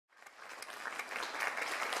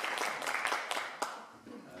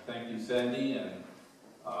you, Sandy, and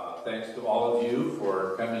thanks to all of you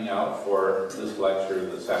for coming out for this lecture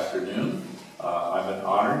this afternoon. I'm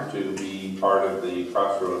honored to be part of the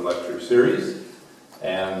Crossroad Lecture Series,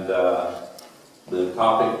 and the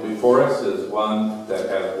topic before us is one that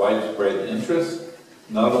has widespread interest,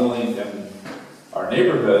 not only in our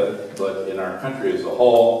neighborhood, but in our country as a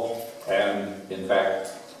whole, and in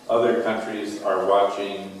fact, other countries are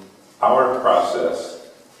watching our process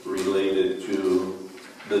related to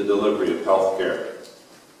the delivery of health care.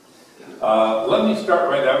 Let me start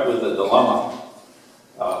right out with a dilemma.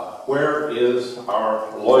 Where is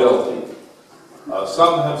our loyalty?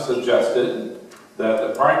 Some have suggested that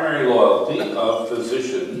the primary loyalty of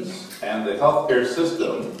physicians and the healthcare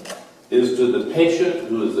system is to the patient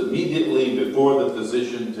who is immediately before the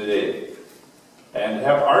physician today, and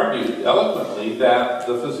have argued eloquently that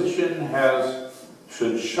the physician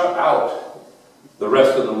should shut out the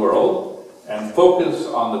rest of the world and focus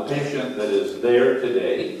on the patient that is there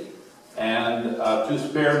today, and to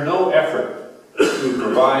spare no effort to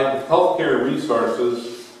provide healthcare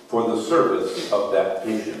resources for the service of that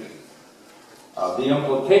patient. The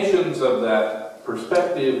implications of that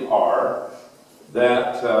perspective are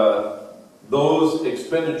that those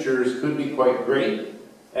expenditures could be quite great,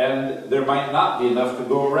 and there might not be enough to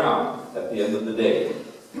go around at the end of the day.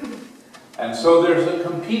 And so there's a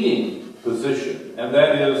competing position, and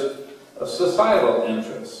that is a societal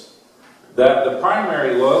interest, that the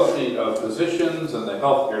primary loyalty of physicians and the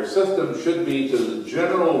healthcare system should be to the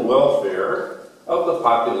general welfare of the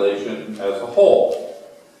population as a whole.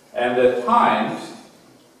 And at times,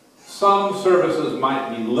 some services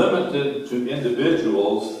might be limited to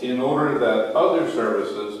individuals in order that other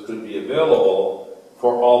services could be available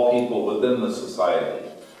for all people within the society.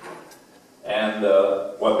 And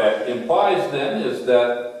what that implies then is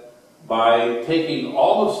that by taking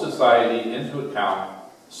all of society into account,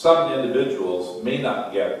 some individuals may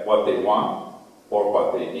not get what they want or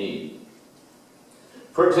what they need.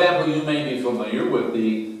 For example, you may be familiar with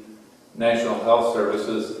the National Health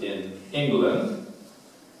Services in England,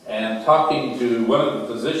 and talking to one of the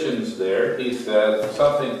physicians there, he said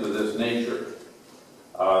something to this nature.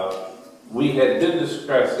 We had been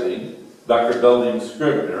discussing Dr. Belding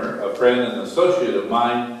Scribner, a friend and associate of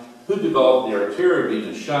mine, who developed the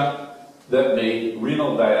arteriovenous shunt that made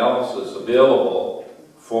renal dialysis available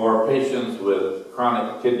for patients with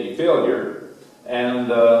chronic kidney failure. And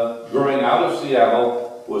growing out of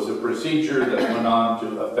Seattle was a procedure that went on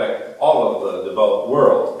to affect all of the developed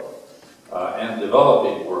world and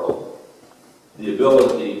developing world, the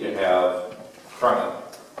ability to have chronic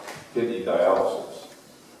kidney dialysis.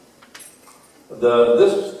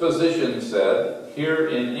 This physician said, here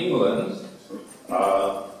in England,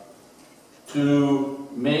 to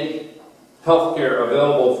make healthcare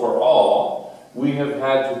available for all, we have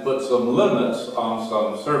had to put some limits on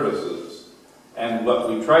some services. And what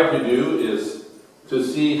we try to do is to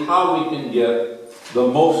see how we can get the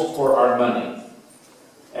most for our money.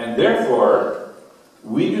 And therefore,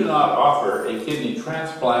 we do not offer a kidney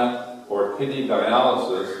transplant or kidney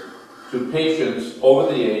dialysis to patients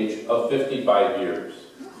over the age of 55 years.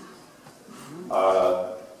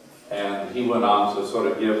 And he went on to sort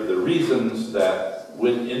of give the reasons that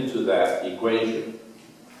went into that equation.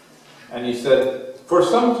 And he said, for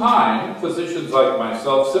some time, physicians like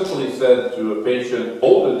myself simply said to a patient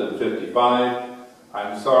older than 55,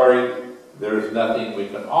 I'm sorry, there's nothing we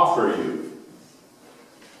can offer you.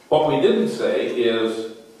 What we didn't say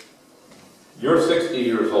is, you're 60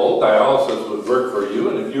 years old, dialysis would work for you,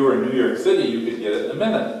 and if you were in New York City, you could get it in a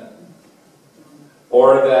minute.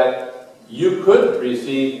 Or that you could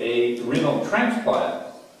receive a renal transplant,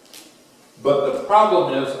 but the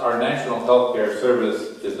problem is our National Healthcare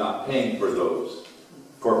Service is not paying for those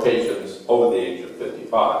for patients over the age of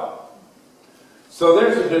 55. So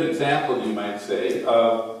there's a good example, you might say,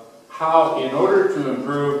 of how in order to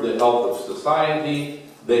improve the health of society,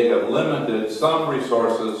 they have limited some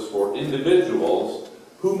resources for individuals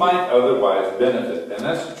who might otherwise benefit. And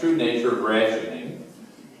that's the true nature of rationing.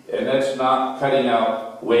 And that's not cutting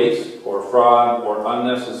out waste or fraud or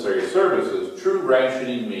unnecessary services. True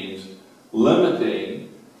rationing means limiting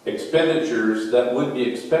expenditures that would be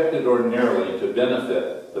expected ordinarily to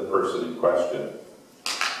benefit the person in question.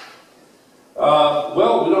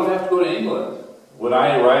 Well, we don't have to go to England. When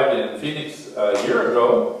I arrived in Phoenix a year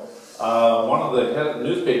ago, one of the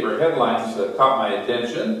newspaper headlines caught my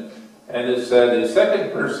attention, and it said a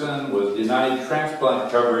second person was denied transplant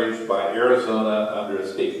coverage by Arizona under a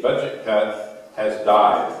state budget cut has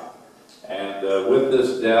died. And with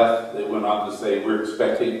this death, they went on to say, we're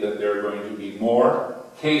expecting that there are going to be more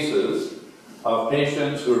cases of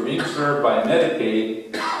patients who are being served by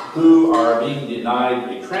Medicaid who are being denied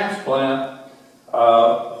a transplant.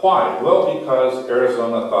 Why? Well, because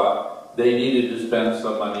Arizona thought they needed to spend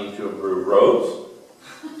some money to improve roads,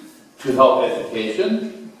 to help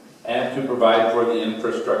education, and to provide for the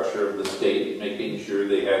infrastructure of the state, making sure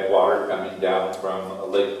they had water coming down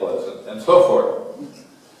from Lake Pleasant, and so forth.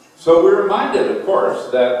 So we're reminded, of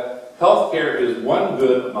course, that healthcare is one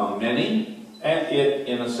good among many, and it,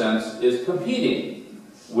 in a sense, is competing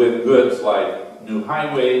with goods like new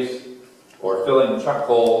highways, or filling chuck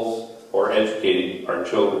holes, or educating our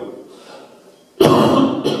children.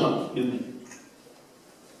 Excuse me.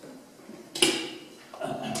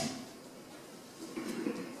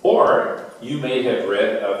 Or you may have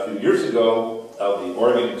read a few years ago of the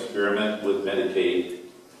Oregon experiment with Medicaid.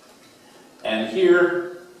 And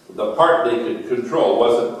here, the part they could control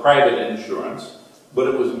wasn't private insurance, but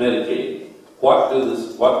it was Medicaid. What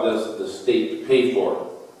does the state pay for?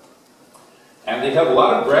 And they had a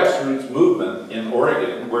lot of grassroots movement in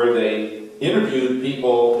Oregon where they interviewed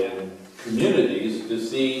people in communities to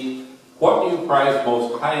see what you prize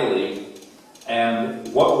most highly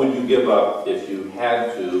and what would you give up if you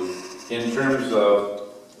had to in terms of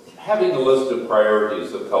having a list of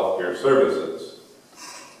priorities of healthcare services.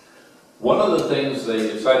 One of the things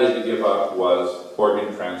they decided to give up was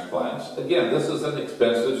organ transplants. Again, this is an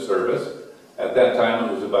expensive service. At that time,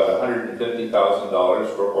 it was about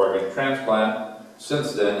 $150,000 for organ transplant.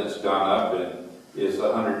 Since then, it's gone up and is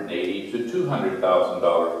 $180,000 to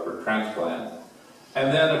 $200,000 per transplant.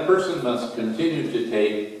 And then a person must continue to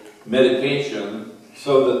take medication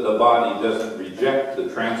so that the body doesn't reject the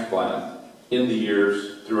transplant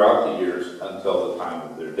throughout the years until the time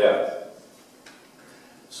of their death.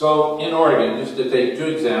 So in Oregon, just to take two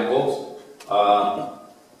examples,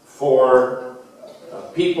 for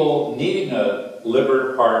people needing a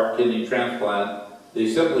liver, heart, kidney transplant, they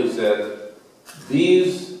simply said,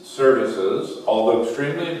 these services, although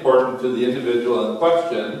extremely important to the individual in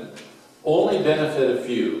question, only benefit a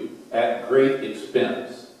few at great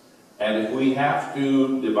expense. And if we have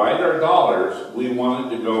to divide our dollars, we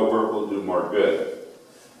want it to go where it will do more good.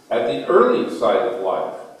 At the early side of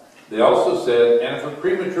life, they also said, and if a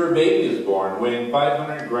premature baby is born weighing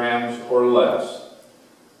 500 grams or less,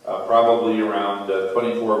 probably around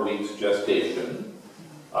 24 weeks gestation,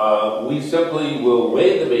 we simply will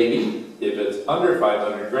weigh the baby. If it's under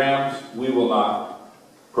 500 grams, we will not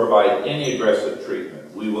provide any aggressive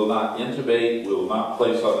treatment. We will not intubate, we will not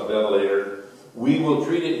place on the ventilator. We will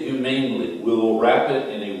treat it humanely. We will wrap it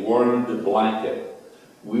in a warmed blanket.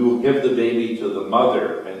 We will give the baby to the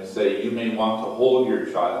mother and say, you may want to hold your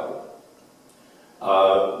child.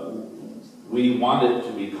 We want it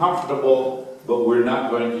to be comfortable, but we're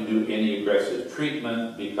not going to do any aggressive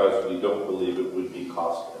treatment because we don't believe it would be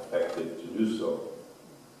cost effective to do so.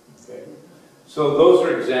 Okay. So those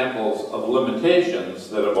are examples of limitations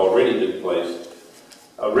that have already been placed.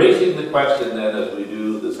 Raising the question then, as we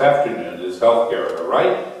do this afternoon, is healthcare a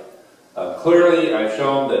right? Clearly, I've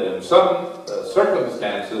shown that in some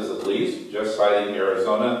circumstances, at least, just citing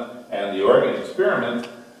Arizona and the Oregon experiment,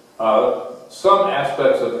 some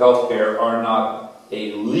aspects of healthcare are not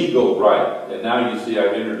a legal right. And now you see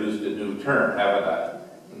I've introduced a new term, haven't I?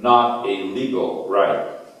 Not a legal right.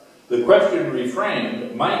 The question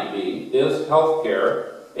reframed might be, is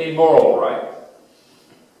healthcare a moral right?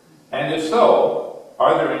 And if so,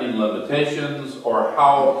 are there any limitations, or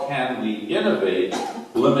how can we innovate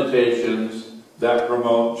limitations that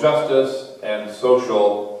promote justice and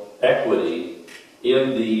social equity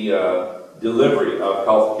in the delivery of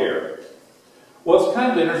health care? Well, it's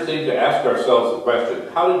kind of interesting to ask ourselves the question,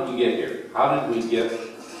 how did we get here? How did we get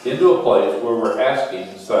into a place where we're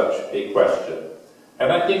asking such a question?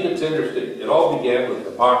 And I think it's interesting. It all began with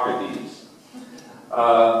Hippocrates.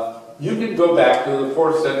 You can go back to the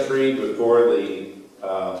 4th century before the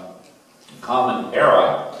Common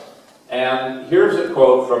Era, and here's a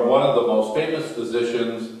quote from one of the most famous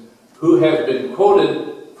physicians who has been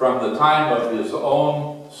quoted from the time of his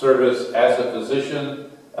own service as a physician.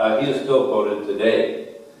 He is still quoted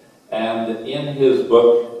today. And in his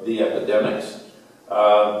book, The Epidemics,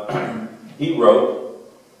 he wrote,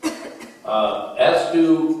 as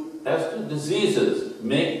to diseases,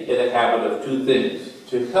 make it a habit of two things,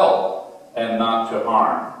 to help and not to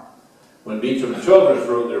harm. When Beecham and Childress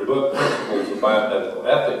wrote their book, Principles of Biomedical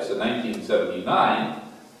Ethics, in 1979,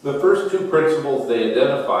 the first two principles they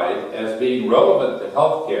identified as being relevant to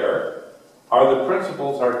healthcare are the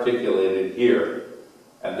principles articulated here.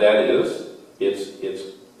 And that is,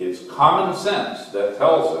 it's common sense that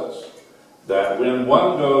tells us that when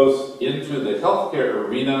one goes into the healthcare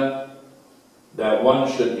arena, that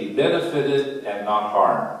one should be benefited and not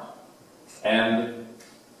harmed. And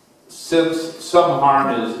Since some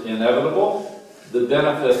harm is inevitable, the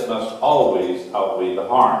benefit must always outweigh the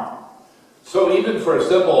harm. So even for a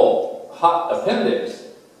simple hot appendix,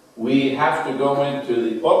 we have to go into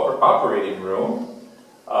the operating room.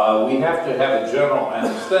 We have to have a general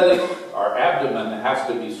anesthetic. Our abdomen has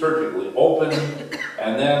to be surgically opened,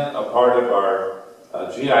 and then a part of our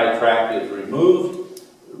GI tract is removed,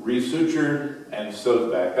 resutured, and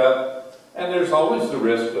sewed back up. And there's always the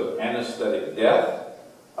risk of anesthetic death,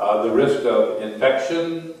 the risk of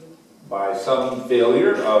infection by some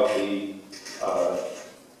failure of the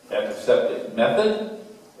antiseptic method,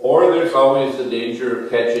 or there's always the danger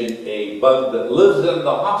of catching a bug that lives in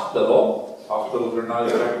the hospital. Hospitals are not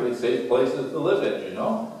exactly safe places to live in, you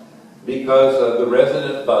know, because of the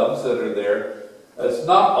resident bugs that are there. It's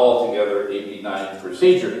not altogether a benign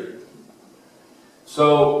procedure.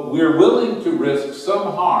 So we're willing to risk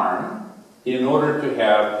some harm in order to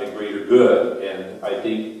have a greater good. And I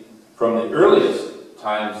think from the earliest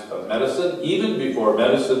times of medicine, even before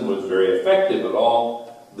medicine was very effective at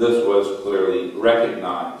all, this was clearly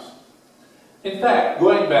recognized. In fact,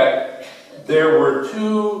 going back, there were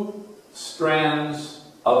two strands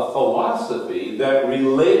of philosophy that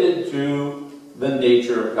related to the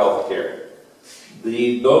nature of healthcare.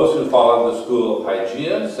 Those who followed the school of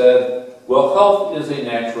Hygeia said, well, health is a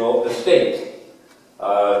natural estate.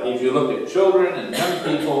 If you look at children and young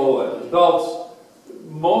people and adults,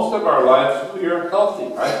 most of our lives we are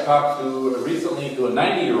healthy. I talked recently to a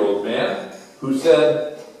 90-year-old man who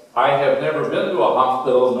said, I have never been to a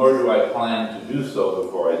hospital, nor do I plan to do so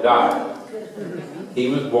before I die. He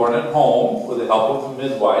was born at home with the help of a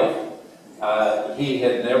midwife. He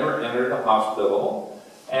had never entered a hospital.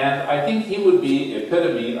 And I think he would be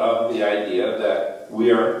epitome of the idea that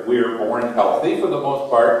we are born healthy for the most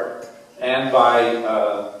part, and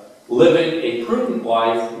by living a prudent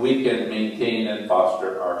life, we can maintain and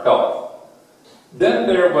foster our health. Then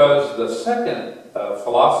there was the second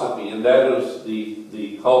philosophy, and that is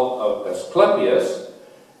the cult of Asclepius,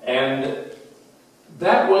 and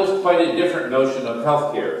that was quite a different notion of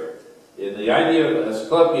healthcare. In the idea of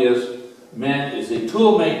Asclepius, man is a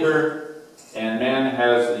tool maker, and man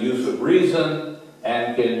has the use of reason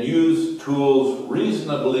and can use tools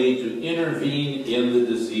reasonably to intervene in the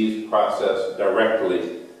disease process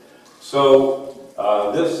directly. So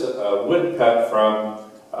this woodcut from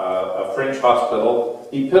a French hospital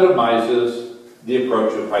epitomizes the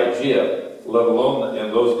approach of Hygeia, let alone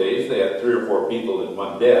in those days they had 3 or 4 people in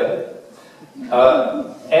one bed.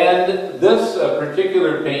 And this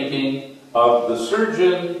particular painting of the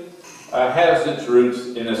surgeon has its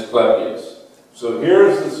roots in Asclepius. So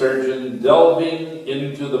here's the surgeon delving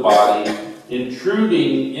into the body,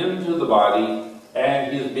 intruding into the body,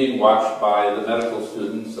 and he's being watched by the medical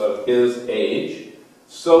students of his age,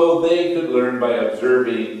 so they could learn by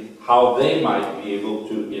observing how they might be able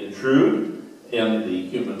to intrude in the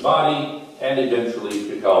human body and eventually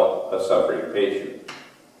to help a suffering patient.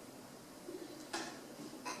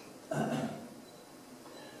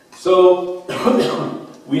 So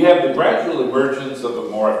we have the gradual emergence of a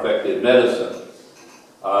more effective medicine.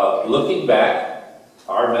 Looking back,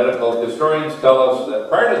 our medical historians tell us that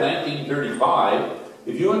prior to 1935,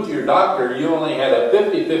 if you went to your doctor, you only had a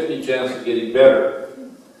 50-50 chance of getting better,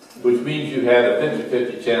 which means you had a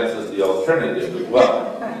 50-50 chance of the alternative as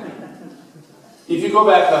well. If you go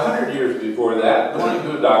back 100 years before that, going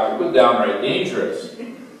to a doctor was downright dangerous.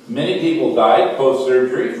 Many people died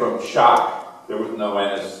post-surgery from shock. There was no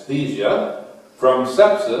anesthesia. From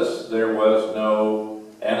sepsis, there was no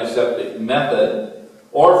antiseptic method,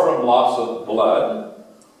 or from loss of blood,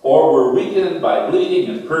 or were weakened by bleeding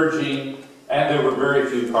and purging, and there were very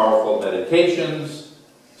few powerful medications,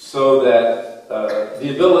 so that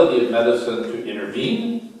the ability of medicine to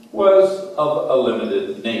intervene was of a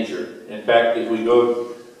limited nature. In fact, if we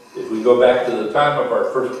go back to the time of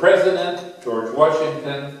our first president, George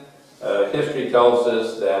Washington, history tells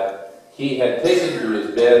us that he had taken to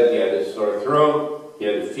his bed, he had a sore throat, he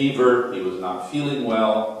had a fever, he was not feeling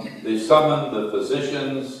well. They summoned the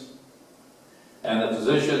physicians, and the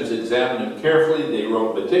physicians examined him carefully. They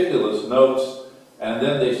wrote meticulous notes, and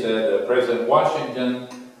then they said, President Washington,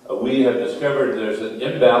 we have discovered there's an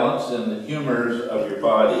imbalance in the humors of your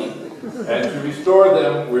body, and to restore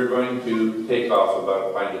them, we're going to take off about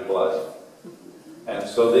a pint of blood. And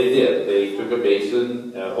so they did. They took a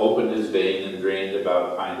basin, opened his vein, and drained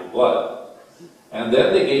about a pint of blood. And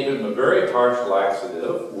then they gave him a very harsh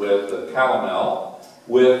laxative with calomel,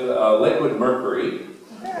 with liquid mercury.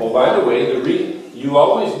 Oh, by the way, you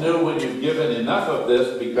always knew when you've given enough of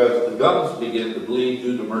this because the gums begin to bleed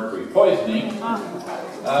due to mercury poisoning.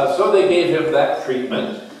 So they gave him that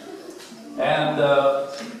treatment. And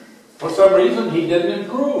For some reason, he didn't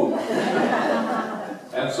improve.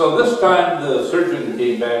 And so this time the surgeon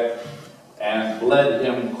came back and bled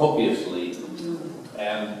him copiously.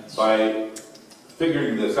 And by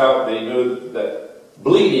figuring this out, they knew that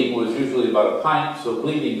bleeding was usually about a pint, so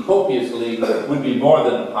bleeding copiously would be more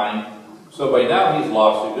than a pint. So by now he's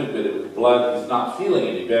lost a good bit of his blood, he's not feeling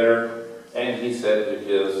any better, and he said to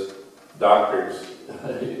his doctors,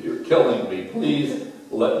 "You're killing me, please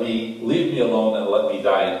leave me alone and let me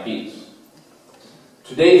die in peace."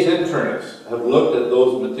 Today's internists have looked at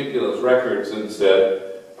those meticulous records and said,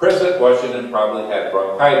 President Washington probably had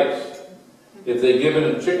bronchitis. If they'd given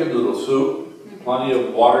him chicken noodle soup, plenty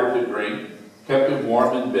of water to drink, kept him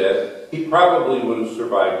warm in bed, he probably would have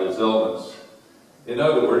survived his illness. In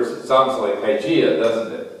other words, it sounds like Hygeia,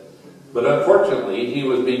 doesn't it? But unfortunately, he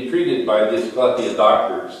was being treated by the Asclepian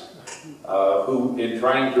doctors, who, in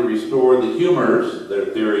trying to restore the humors, their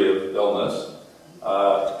theory of illness,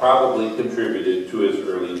 probably contributed to his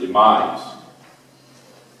early demise.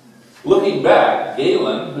 Looking back,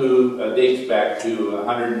 Galen, who dates back to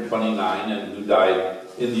 129 and who died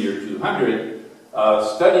in the year 200,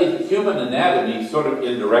 studied human anatomy sort of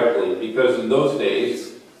indirectly, because in those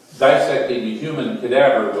days, dissecting a human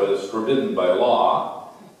cadaver was forbidden by law.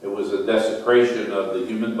 It was a desecration of the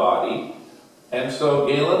human body. And so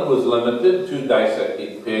Galen was limited to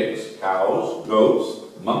dissecting pigs, cows, goats,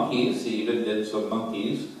 monkeys. He even did some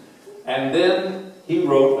monkeys. And then he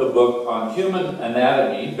wrote a book on human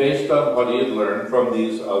anatomy based on what he had learned from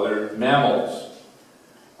these other mammals.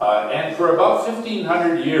 And for about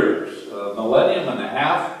 1,500 years, a millennium and a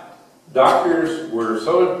half, doctors were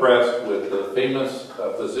so impressed with the famous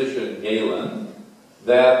physician Galen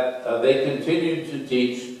that they continued to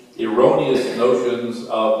teach erroneous notions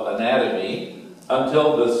of anatomy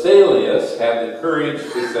until Vesalius had the courage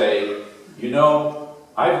to say, you know,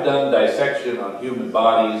 I've done dissection on human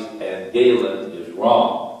bodies and Galen is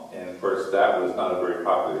wrong. And of course that was not a very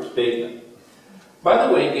popular statement. By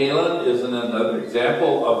the way, Galen is another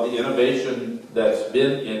example of the innovation that's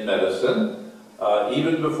been in medicine.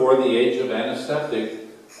 Even before the age of antiseptic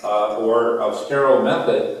or of sterile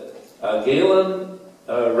method, Galen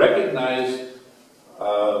recognized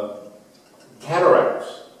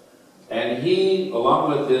cataracts. And he, along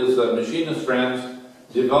with his machinist friends,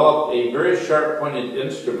 developed a very sharp-pointed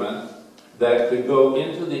instrument that could go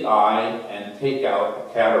into the eye and take out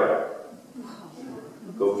a cataract.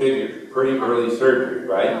 Go figure, pretty early surgery,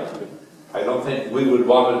 right? I don't think we would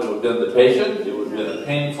want it to have been the patient. It would have been a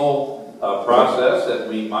painful process, and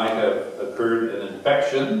we might have occurred an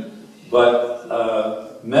infection. But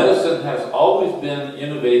medicine has always been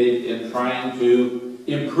innovative in trying to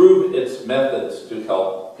improve its methods to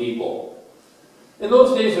help people. In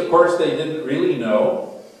those days, of course, they didn't really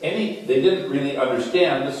they didn't really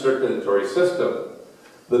understand the circulatory system.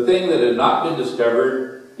 The thing that had not been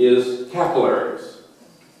discovered is capillaries.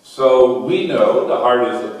 So we know the heart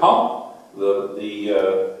is a pump,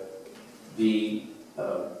 the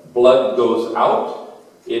blood goes out,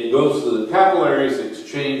 it goes to the capillaries,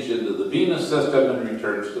 exchanged into the venous system, and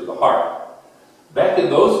returns to the heart. Back in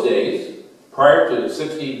those days, prior to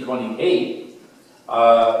 1628,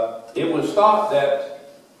 it was thought that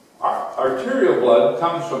arterial blood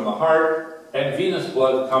comes from the heart and venous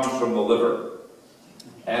blood comes from the liver.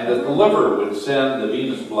 And that the liver would send the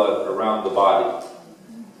venous blood around the body.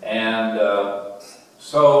 And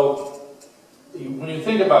so when you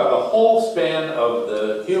think about the whole span of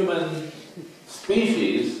the human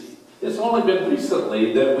species, it's only been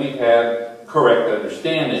recently that we've had correct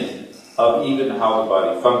understanding of even how the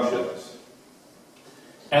body functions.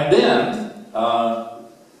 And then,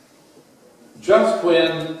 just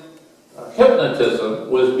when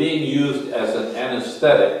hypnotism was being used as an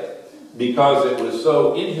anesthetic because it was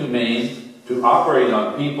so inhumane to operate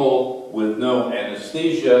on people with no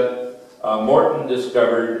anesthesia, Morton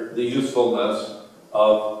discovered the usefulness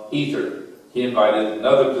of ether. He invited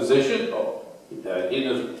another physician, he and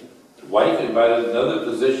his wife invited another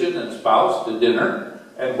physician and spouse to dinner,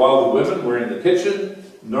 and while the women were in the kitchen,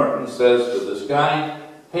 Norton says to this guy,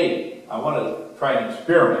 hey, I want to try an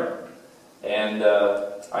experiment, and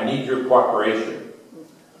I need your cooperation.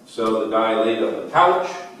 So the guy laid on the couch,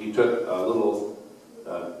 he took a little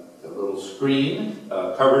screen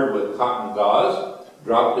covered with cotton gauze,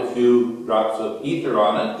 dropped a few drops of ether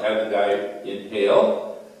on it, had the guy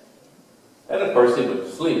inhale, and of course he went to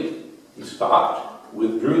sleep. He stopped,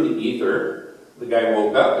 withdrew the ether, the guy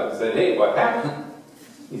woke up and said, hey, what happened?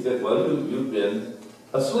 He said, well, you've been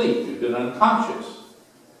asleep, you've been unconscious.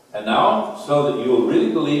 And now, so that you will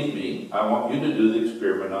really believe me, I want you to do the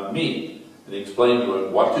experiment on me. And he explained to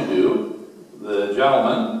him what to do. The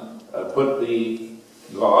gentleman put the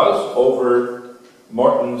gauze over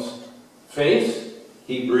Morton's face.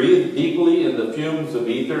 He breathed deeply in the fumes of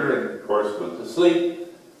ether and, of course, went to sleep.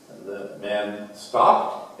 The man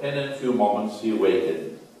stopped, and in a few moments he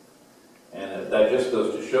awakened. And that just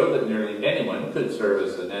goes to show that nearly anyone could serve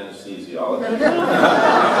as an anesthesiologist.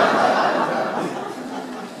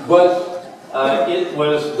 But it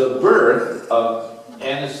was the birth of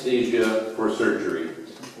anesthesia for surgery.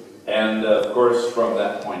 And of course, from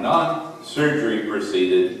that point on, surgery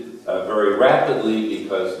proceeded very rapidly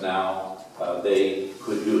because now they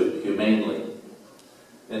could do it humanely.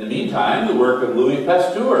 In the meantime, the work of Louis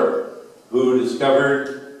Pasteur, who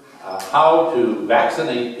discovered how to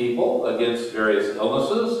vaccinate people against various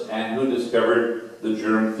illnesses, and who discovered the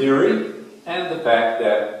germ theory and the fact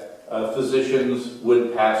that physicians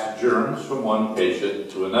would pass germs from one patient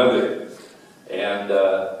to another. And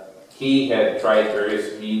he had tried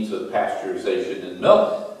various means of pasteurization in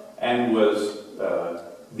milk and was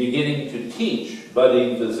beginning to teach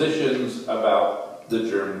budding physicians about the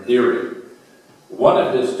germ theory. One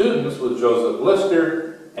of his students was Joseph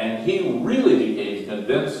Lister, and he really became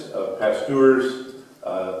convinced of Pasteur's,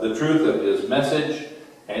 the truth of his message,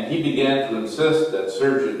 and he began to insist that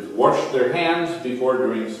surgeons wash their hands before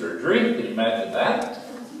doing surgery. Can you imagine that?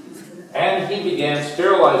 And he began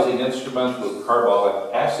sterilizing instruments with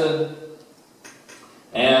carbolic acid.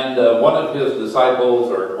 And one of his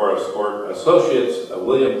disciples or associates,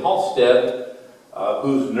 William Halstead,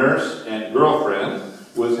 whose nurse and girlfriend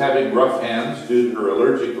was having rough hands due to her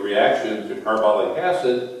allergic reaction to carbolic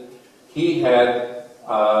acid, he had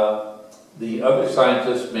the other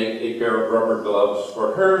scientists make a pair of rubber gloves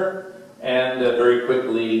for her, and very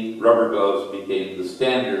quickly rubber gloves became the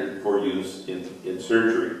standard for use in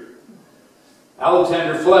surgery.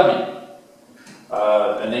 Alexander Fleming,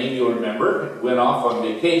 a name you'll remember, went off on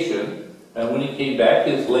vacation, and when he came back,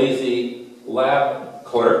 his lazy lab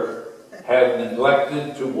clerk had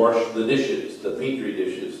neglected to wash the dishes, the Petri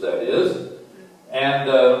dishes, that is.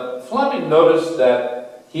 And Fleming noticed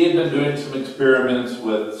that he had been doing some experiments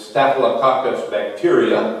with Staphylococcus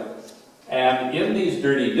bacteria, and in these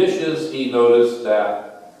dirty dishes, he noticed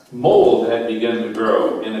that mold had begun to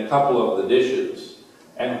grow in a couple of the dishes.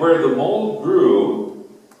 And where the mold grew,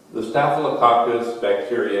 the Staphylococcus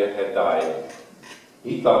bacteria had died.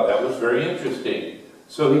 He thought that was very interesting.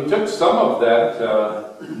 So he took some of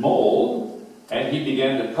that mold and he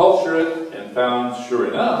began to culture it and found, sure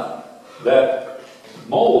enough, that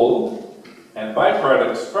mold and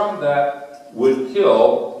byproducts from that would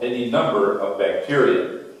kill any number of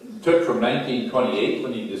bacteria. It took from 1928,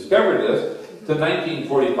 when he discovered this, to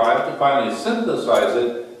 1945 to finally synthesize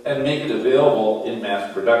it and make it available in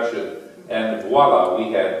mass production. And voila,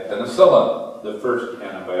 we had penicillin, the first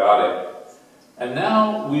antibiotic. And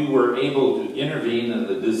now we were able to intervene in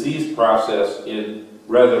the disease process in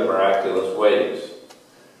rather miraculous ways.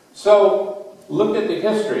 So, look at the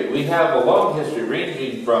history. We have a long history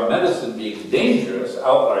ranging from medicine being dangerous,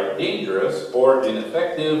 outright dangerous, or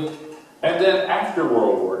ineffective, and then after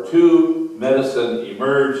World War II, medicine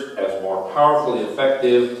emerged as more powerfully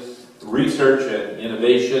effective. Research and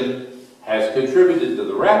innovation has contributed to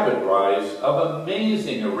the rapid rise of an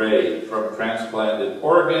amazing array from transplanted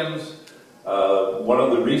organs. One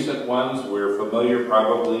of the recent ones, we're familiar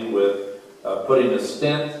probably with putting a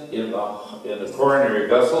stent in the coronary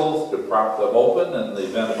vessels to prop them open in the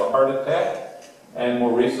event of a heart attack. And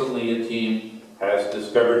more recently, a team has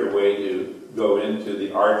discovered a way to go into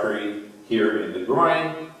the artery here in the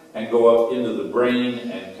groin and go up into the brain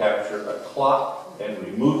and capture a clot and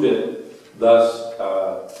remove it, thus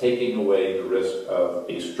taking away the risk of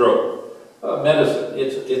a stroke. Medicine,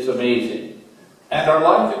 it's amazing. And our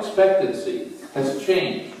life expectancy has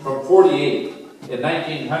changed from 48 in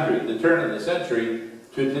 1900, the turn of the century,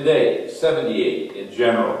 to today, 78 in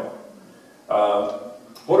general.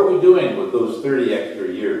 What are we doing with those 30 extra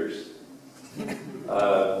years?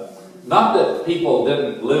 Not that people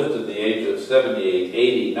didn't live to the age of 78,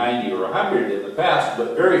 80, 90, or 100 in the past,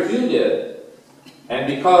 but very few did. And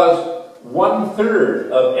because 1/3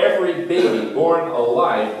 of every baby born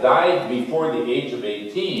alive died before the age of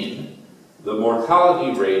 18, the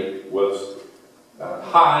mortality rate was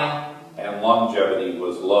high and longevity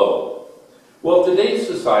was low. Well, today's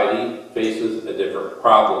society faces a different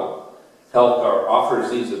problem. Healthcare offers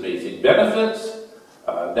these amazing benefits.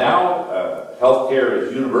 Now, healthcare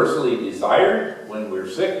is universally desired. When we're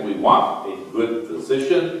sick, we want a good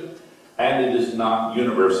physician, and it is not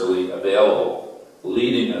universally available,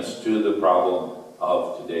 leading us to the problem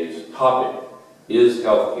of today's topic. Is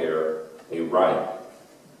healthcare a right?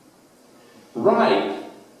 Right,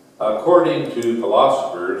 according to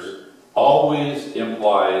philosophers, always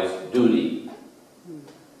implies duty.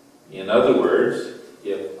 In other words,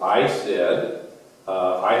 if I said,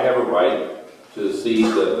 I have a right to see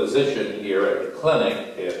the physician here at the clinic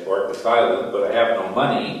at Orcas Island, but I have no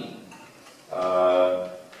money,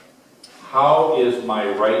 how is my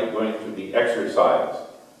right going to be exercised?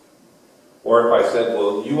 Or if I said,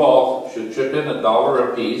 well, you all should chip in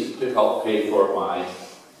 $1 apiece to help pay for my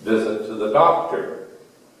visit to the doctor.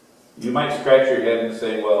 You might scratch your head and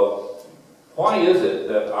say, well, why is it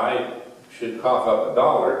that I should cough up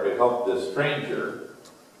 $1 to help this stranger?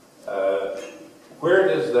 Where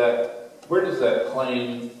does that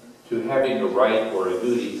claim to having a right or a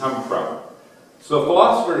duty come from? So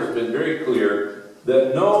philosophers have been very clear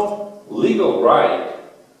that no legal right,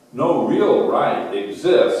 no real right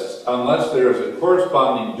exists unless there is a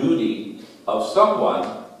corresponding duty of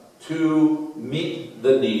someone to meet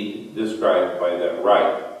the need described by that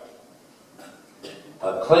right.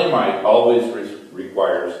 A claim right always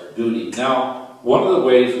requires duty. Now, one of the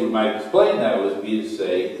ways we might explain that would be to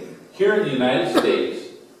say, here in the United States,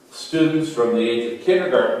 students from the age of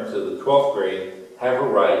kindergarten to the 12th grade have a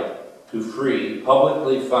right to free,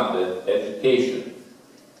 publicly funded education.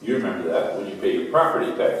 You remember that when you pay your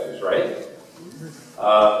property taxes, right?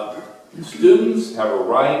 Students have a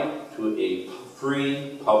right to a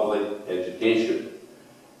free public education.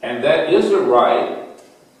 And that is a right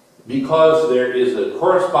because there is a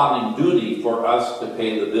corresponding duty for us to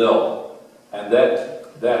pay the bill. And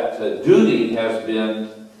that duty has been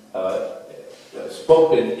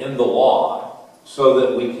spoken in the law so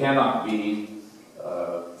that we cannot be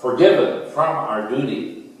forgiven from our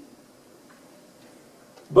duty.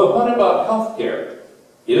 But what about health care?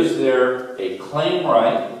 Is there a claim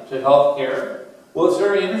right to health care? Well, it's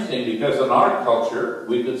very interesting because in our culture,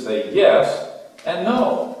 we could say yes and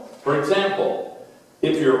no. For example,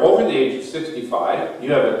 if you're over the age of 65,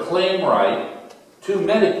 you have a claim right to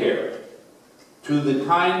Medicare, to the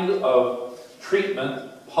kind of treatment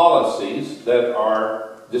policies that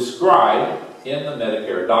are described in the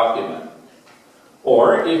Medicare document.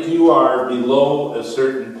 Or if you are below a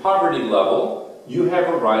certain poverty level, you have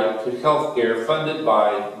a right to health care funded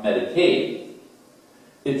by Medicaid.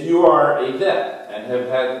 If you are a vet and have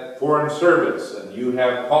had foreign service and you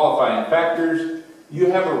have qualifying factors,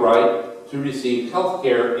 you have a right to receive health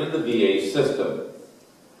care in the VA system.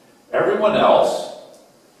 Everyone else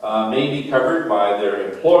may be covered by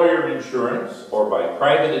their employer insurance or by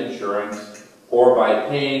private insurance or by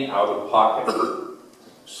paying out of pocket.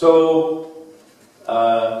 So,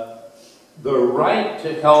 the right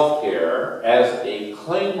to health care as a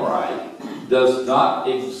claim right does not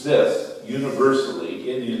exist universally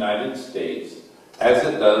in the United States as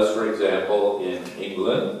it does, for example, in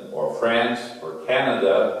England or France or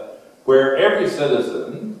Canada, where every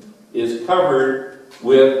citizen is covered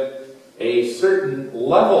with a certain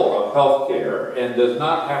level of health care and does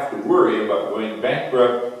not have to worry about going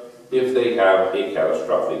bankrupt if they have a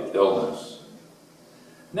catastrophic illness.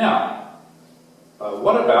 Now,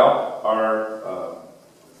 what about our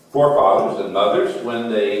forefathers and mothers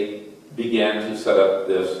when they began to set up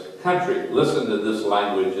this country? Listen to this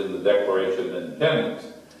language in the Declaration of Independence.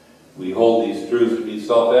 We hold these truths to be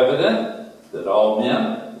self-evident, that all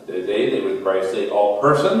men, today they would probably say all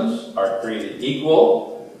persons, are created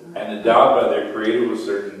equal and endowed by their Creator with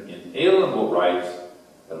certain inalienable rights.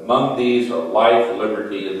 Among these are life,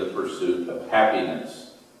 liberty, and the pursuit of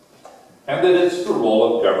happiness. And that it's the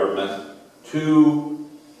role of government to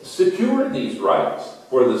secure these rights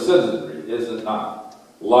for the citizenry, is it not?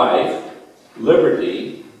 Life,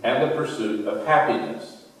 liberty, and the pursuit of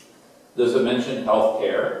happiness. Does it mention health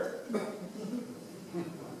care?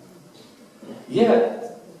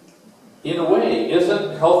 Yet, in a way,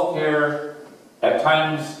 isn't health care at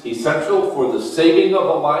times essential for the saving of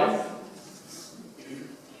a life?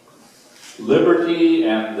 Liberty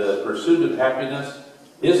and the pursuit of happiness,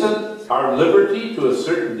 isn't our liberty to a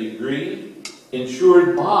certain degree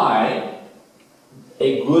ensured by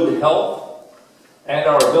a good health and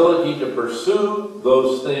our ability to pursue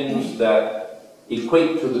those things that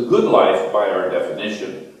equate to the good life by our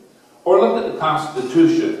definition? Or look at the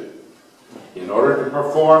Constitution. In order to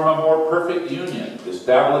perform a more perfect union,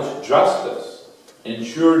 establish justice,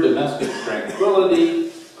 ensure domestic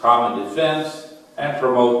tranquility, common defense, and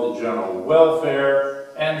promote the general welfare,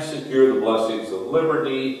 and secure the blessings of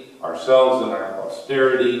liberty, ourselves and our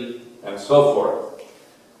posterity, and so forth.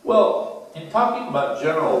 Well, in talking about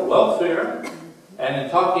general welfare, and in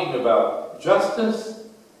talking about justice,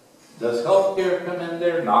 does health care come in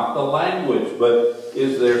there? Not the language, but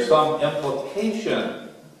is there some implication,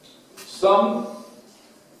 some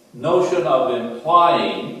notion of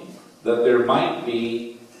implying that there might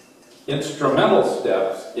be instrumental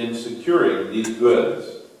steps in securing these goods?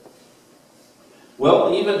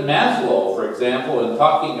 Well, even Maslow, for example, in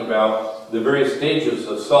talking about the various stages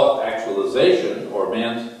of self-actualization, or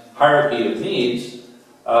man's hierarchy of needs,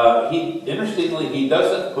 interestingly, he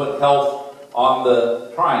doesn't put health on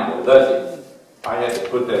the triangle, does he? I had to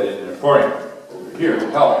put that in there for him. Over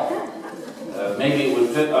here, health. Maybe it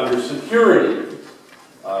would fit under security,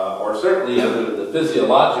 or certainly under the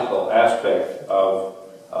physiological aspect of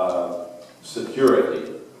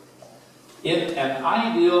security. In an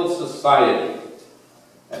ideal society,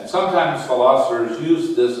 and sometimes philosophers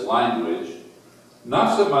use this language,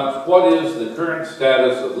 not so much what is the current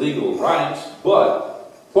status of legal rights,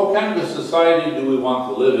 but what kind of a society do we want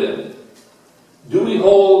to live in? Do we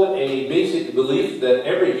hold a basic belief that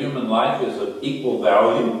every human life is of equal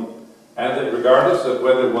value, and that regardless of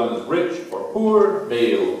whether one is rich or poor,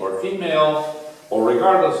 male or female, or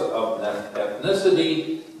regardless of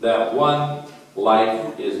ethnicity, that one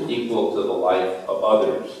life is equal to the life of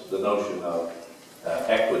others, the notion of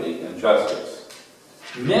equity and justice?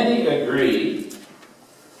 Many agree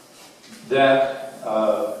that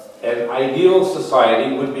an ideal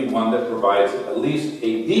society would be one that provides at least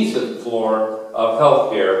a decent floor of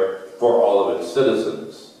health care for all of its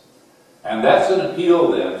citizens. And that's an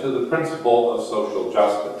appeal then to the principle of social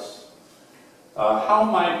justice. How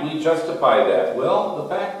might we justify that? Well, the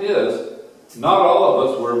fact is, not all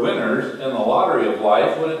of us were winners in the lottery of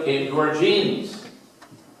life when it came to our genes.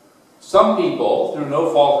 Some people, through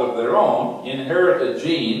no fault of their own, inherit a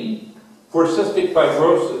gene for cystic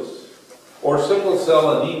fibrosis, or sickle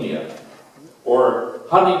cell anemia, or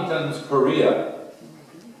Huntington's chorea.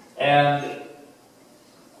 And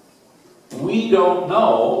we don't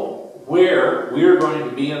know where we're going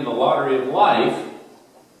to be in the lottery of life,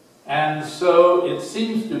 and so it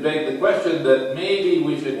seems to beg the question that maybe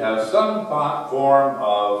we should have some form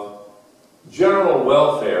of general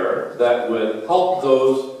welfare that would help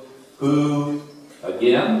those who,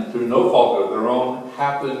 again, through no fault of their own,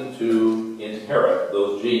 happen to inherit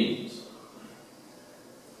those genes.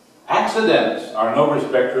 Accidents are no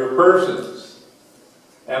respecter of persons,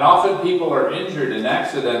 and often people are injured in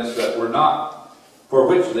accidents that were not, for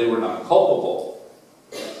which they were not culpable.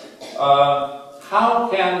 How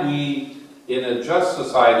can we, in a just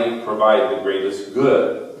society, provide the greatest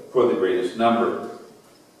good for the greatest number?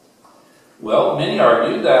 Well, many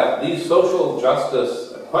argue that these social justice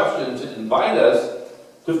questions invite us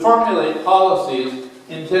to formulate policies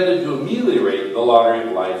intended to ameliorate the lottery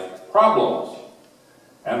of life problems,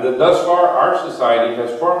 and that thus far our society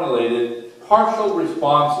has formulated partial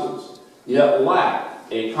responses, yet lack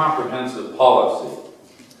a comprehensive policy.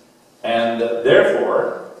 And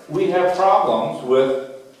therefore, we have problems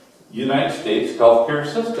with the United States healthcare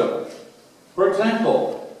system. For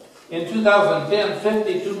example, in 2010,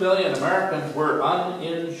 52 million Americans were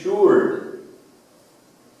uninsured.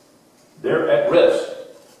 They're at risk.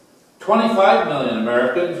 25 million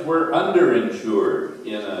Americans were underinsured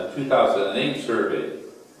in a 2008 survey.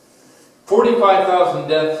 45,000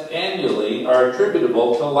 deaths annually are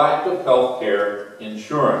attributable to lack of health care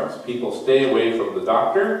insurance. People stay away from the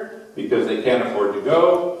doctor because they can't afford to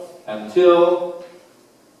go until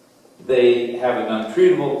they have an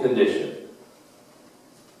untreatable condition.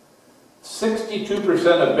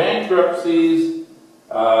 62% of bankruptcies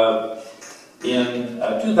in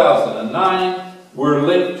 2009 were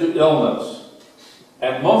linked to illness.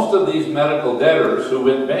 And most of these medical debtors who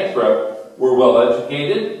went bankrupt were well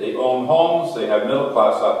educated, they owned homes, they had middle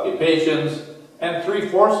class occupations, and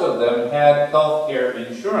 3/4 of them had health care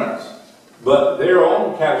insurance. But their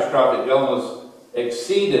own catastrophic illness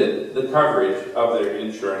exceeded the coverage of their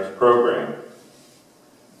insurance program.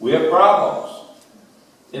 We have problems.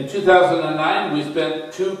 In 2009, we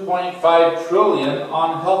spent $2.5 trillion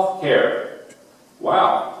on health care.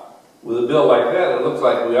 Wow. With a bill like that, it looks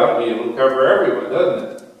like we ought to be able to cover everyone, doesn't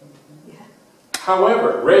it? Yeah.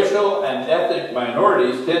 However, racial and ethnic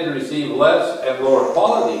minorities tend to receive less and lower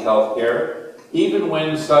quality health care, even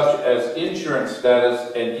when such as insurance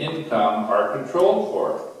status and income are controlled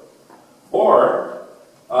for. Or,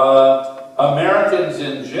 Americans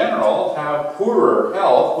in general have poorer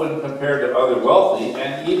health when compared to other wealthy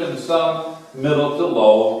and even some middle to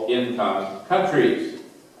low income countries.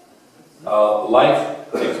 Life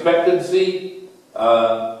expectancy,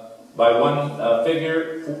 by one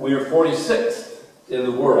figure, we are 46th in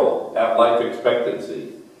the world at life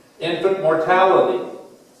expectancy. Infant mortality,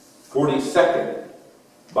 42nd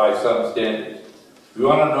by some standards. If you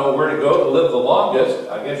want to know where to go to live the longest,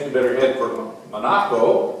 I guess you better head for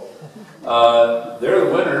Monaco. They're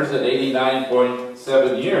the winners at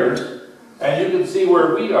 89.7 years. And you can see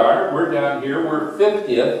where we are. We're down here. We're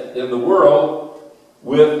 50th in the world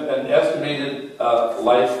with an estimated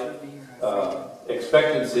life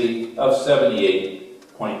expectancy of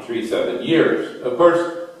 78.37 years. Of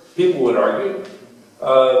course, people would argue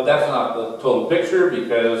that's not the total picture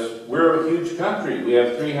because we're a huge country. We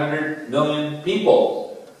have 300 million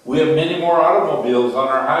people. We have many more automobiles on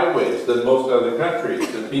our highways than most other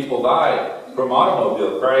countries, and people die from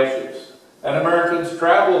automobile crashes. And Americans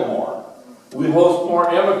travel more. We host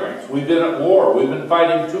more immigrants. We've been at war. We've been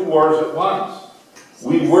fighting 2 wars at once.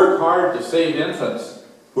 We work hard to save infants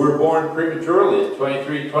who are born prematurely at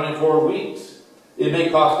 23, 24 weeks. It may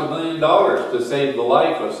cost $1 million to save the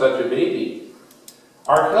life of such a baby.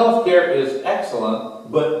 Our health care is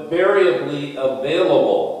excellent, but variably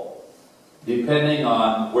available, depending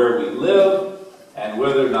on where we live and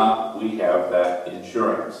whether or not we have that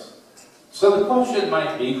insurance. So the question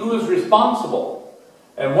might be, who is responsible?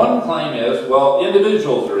 And one claim is, well,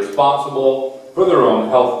 individuals are responsible for their own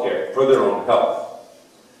health care, for their own health.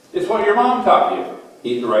 It's what your mom taught you.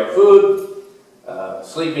 Eat the right food,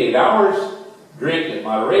 sleep 8 hours, drink in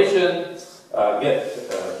moderation,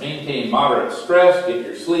 maintain moderate stress, get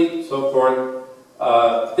your sleep, so forth.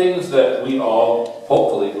 Things that we all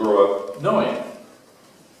hopefully grow up knowing.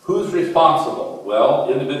 Who's responsible? Well,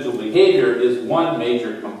 individual behavior is one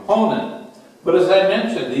major component. But as I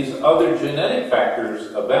mentioned, these other genetic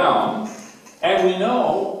factors abound. And we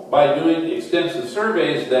know by doing extensive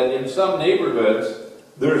surveys that in some neighborhoods,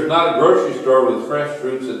 there's not a grocery store with fresh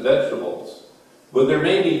fruits and vegetables. But there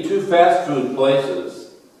may be 2 fast food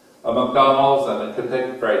places, a McDonald's and a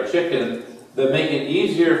Kentucky Fried Chicken, that make it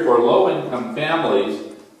easier for low-income families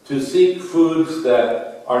to seek foods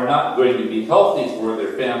that are not going to be healthy for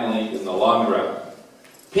their family in the long run.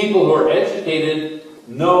 People who are educated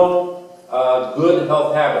know good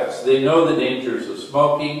health habits. They know the dangers of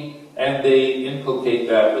smoking, and they inculcate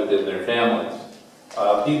that within their families.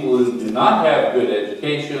 People who do not have good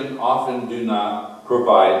education often do not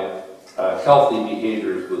provide healthy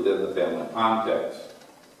behaviors within the family context.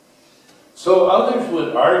 So others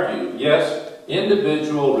would argue, yes,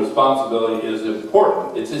 individual responsibility is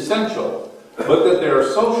important, it's essential, but that there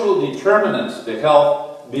are social determinants to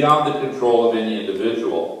health beyond the control of any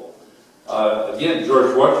individual. Again,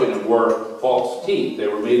 George Washington wore false teeth. They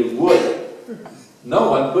were made of wood. No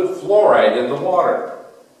one put fluoride in the water.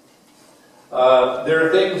 There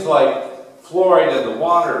are things like fluoride in the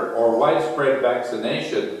water or widespread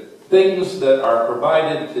vaccination, things that are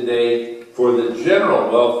provided today for the general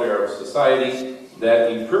welfare of society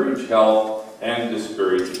that encourage health and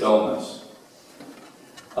discourage illness.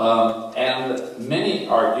 And many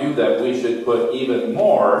argue that we should put even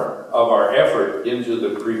more of our effort into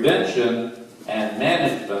the prevention and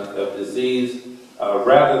management of disease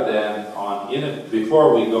rather than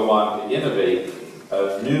before we go on to innovate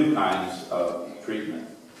new kinds of treatment.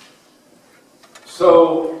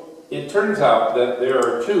 So it turns out that there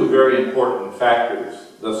are 2 very important factors: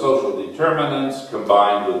 the social determinants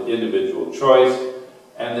combined with individual choice,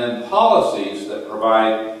 and then policies that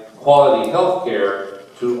provide quality health care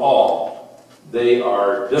to all. They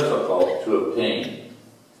are difficult to obtain.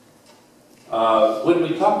 When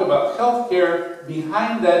we talk about health care,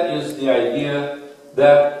 behind that is the idea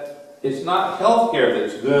that it's not health care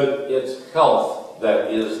that's good, it's health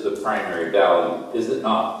that is the primary value, is it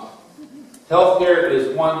not? Health care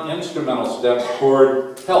is one instrumental step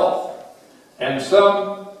toward health. And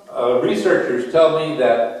some researchers tell me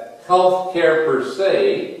that health care per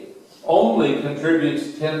se only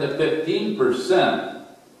contributes 10 to 15%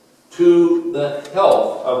 to the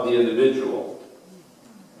health of the individual.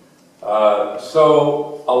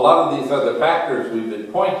 So a lot of these other factors we've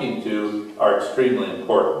been pointing to are extremely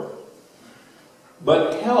important.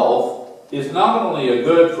 But health is not only a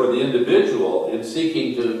good for the individual in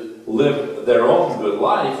seeking to live their own good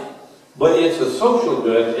life, but it's a social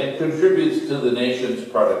good and contributes to the nation's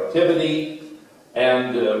productivity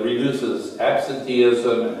and reduces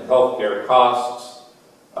absenteeism and healthcare costs,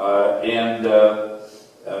 and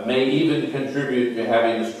may even contribute to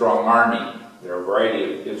having a strong army. There are a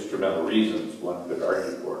variety of instrumental reasons one could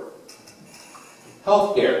argue for it.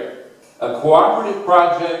 Healthcare, a cooperative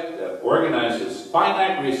project that organizes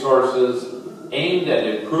finite resources aimed at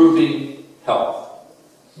improving health.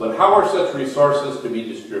 But how are such resources to be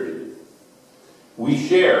distributed? We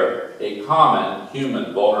share a common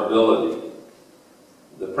human vulnerability.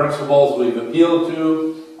 The principles we've appealed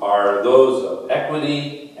to are those of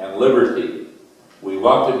equity and liberty. We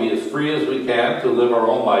want to be as free as we can to live our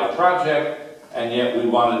own life project, and yet we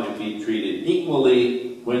wanted to be treated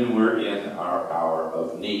equally when we're in our hour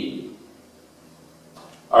of need.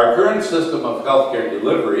 Our current system of healthcare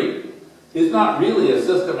delivery is not really a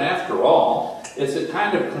system after all. It's a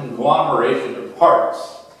kind of conglomeration of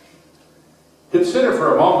parts. Consider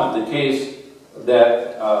for a moment the case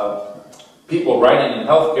that people writing in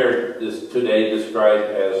healthcare today describe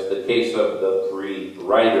as the case of the free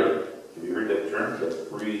rider. Have you heard that term, the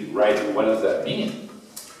free rider? What does that mean?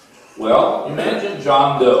 Well, imagine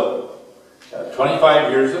John Doe,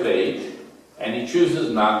 25 years of age, and he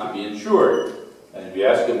chooses not to be insured. And if you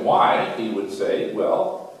ask him why, he would say,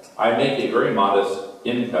 well, I make a very modest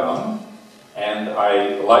income, and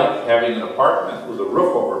I like having an apartment with a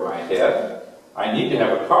roof over my head. I need to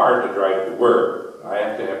have a car to drive to work. I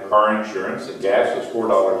have to have car insurance, and gas is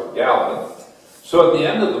 $4 a gallon. So at the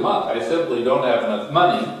end of the month, I simply don't have enough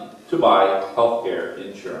money to buy health care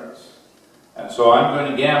insurance. And so I'm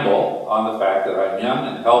going to gamble on the fact that I'm young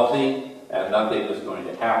and healthy and nothing is going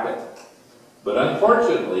to happen. But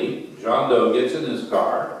unfortunately, John Doe gets in his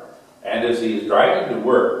car, and as he is driving to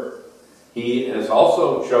work, he has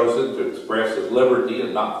also chosen to express his liberty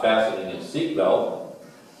in not fastening his seatbelt,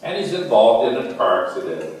 and he's involved in a car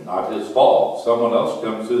accident. Not his fault. Someone else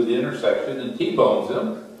comes through the intersection and T-bones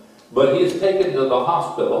him, but he's taken to the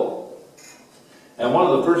hospital. And one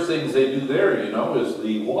of the first things they do there, you know, is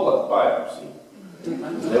the wallet biopsy.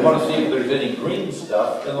 They want to see if there's any green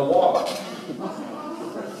stuff in the wallet.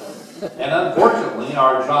 And unfortunately,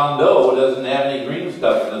 our John Doe doesn't have any green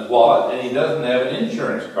stuff in his wallet, and he doesn't have an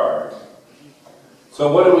insurance card.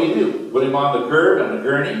 So what do? Put him on the curb and a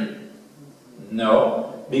gurney?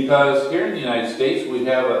 No, because here in the United States we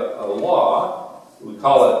have a law, we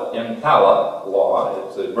call it EMTALA law.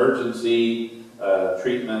 It's the Emergency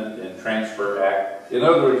Treatment and Transfer Act. In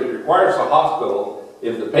other words, it requires the hospital,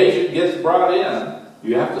 if the patient gets brought in,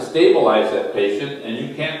 you have to stabilize that patient, and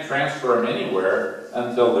you can't transfer them anywhere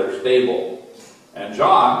until they're stable. And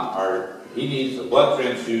John, he needs a blood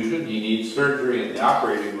transfusion, he needs surgery in the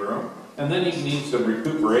operating room, and then he needs some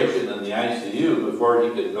recuperation in the ICU before he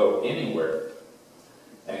can go anywhere.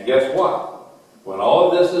 And guess what? When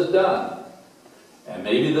all of this is done, and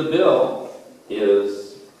maybe the bill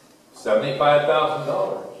is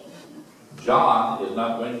 $75,000, John is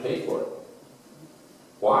not going to pay for it.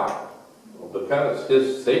 Why? Well, because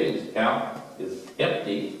his savings account is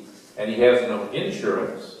empty and he has no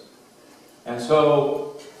insurance. And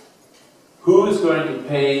so, who is going to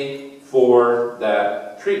pay for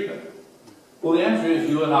that treatment? Well, the answer is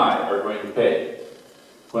you and I are going to pay.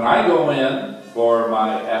 When I go in for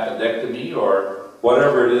my appendectomy or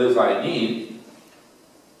whatever it is I need,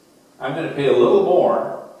 I'm going to pay a little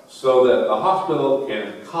more so that the hospital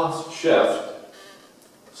can cost shift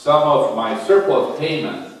some of my surplus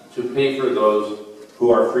payment to pay for those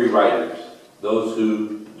who are free riders, those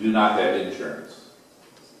who do not have insurance.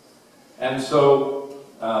 And so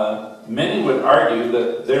many would argue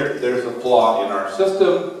that there's a flaw in our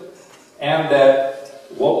system, and that,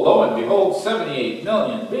 well, lo and behold, 78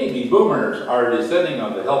 million baby boomers are descending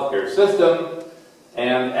on the healthcare system,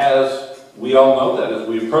 and as we all know that as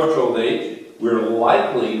we approach old age, we're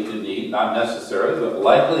likely to need, not necessarily, but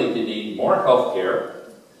likely to need more healthcare.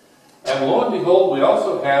 And lo and behold, we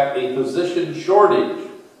also have a physician shortage.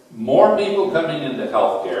 More people coming into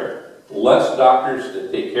healthcare, less doctors to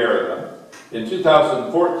take care of them. In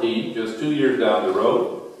 2014, just 2 years down the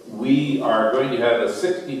road, we are going to have a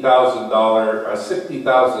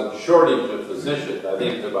 $60,000 shortage of physicians. I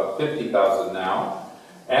think it's about 50,000 now.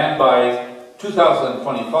 And by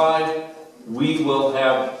 2025, we will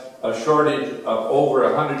have a shortage of over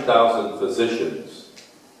 100,000 physicians.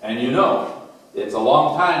 And you know, it's a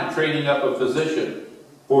long time training up a physician.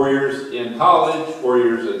 4 years in college, 4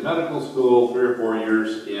 years in medical school, 3 or 4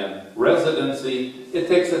 years in residency. It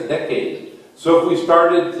takes a decade. So if we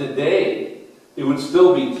started today, it would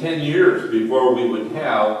still be 10 years before we would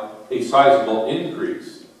have a sizable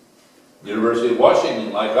increase. The University of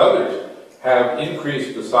Washington, like others, have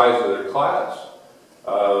increased the size of their class.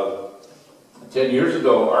 10 years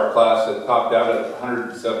ago, our class had topped out at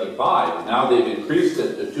 175. Now they've increased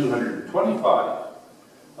it to 225,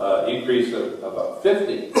 increase of about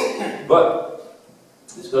 50. But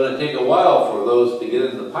it's going to take a while for those to get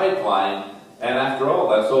in the pipeline, and after all,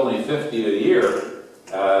 that's only 50 a year,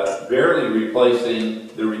 barely replacing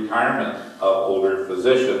the retirement of older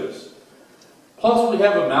physicians. Plus, we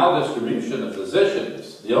have a maldistribution of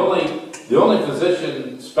physicians. The only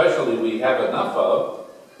physician specialty we have enough of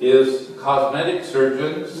is cosmetic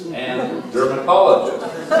surgeons and dermatologists.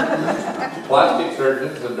 Plastic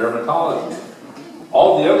surgeons and dermatologists.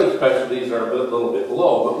 All the other specialties are a little bit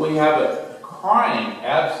low, but we have a crying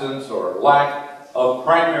absence or lack of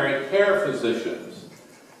primary care physicians.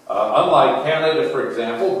 Unlike Canada, for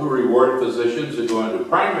example, who reward physicians who go into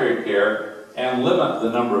primary care and limit the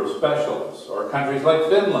number of specialists, or countries like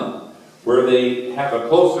Finland, where they have a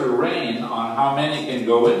closer rein on how many can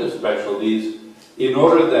go into specialties in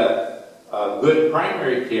order that good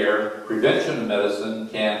primary care, prevention medicine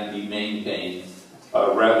can be maintained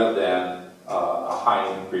rather than a high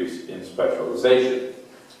increase in specialization.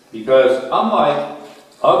 Because unlike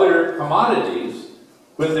other commodities,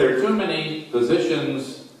 when there are too many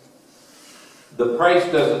physicians, the price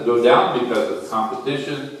doesn't go down because of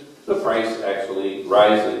competition, the price actually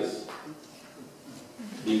rises.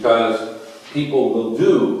 Because people will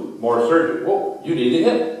do more surgery. Whoa, you need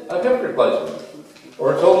a hip replacement,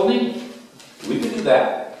 or a total knee. We can do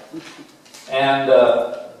that. And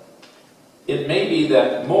it may be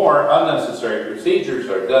that more unnecessary procedures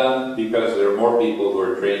are done because there are more people who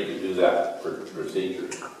are trained to do that procedure.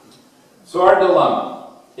 So our dilemma,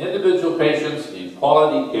 individual patients need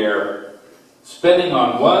quality care. Spending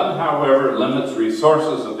on one, however, limits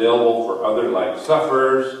resources available for other like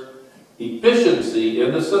sufferers. Efficiency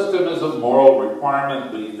in the system is a moral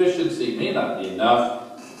requirement, but efficiency may not be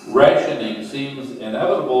enough. Rationing seems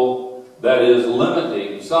inevitable, that is,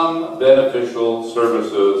 limiting some beneficial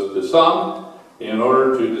services to some in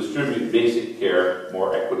order to distribute basic care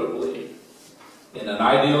more equitably. In an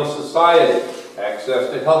ideal society,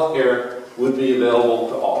 access to health care would be available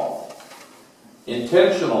to all.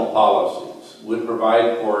 Intentional policies would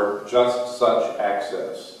provide for just such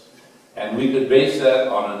access, and we could base that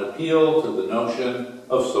on an appeal to the notion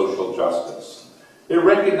of social justice. It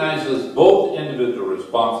recognizes both individual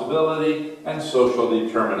responsibility and social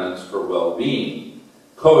determinants for well-being,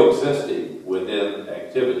 coexisting within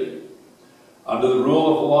activity. Under the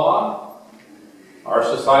rule of law, our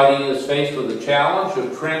society is faced with the challenge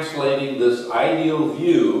of translating this ideal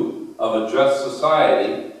view of a just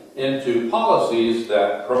society into policies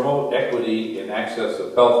that promote equity in access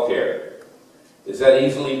of health care. Is that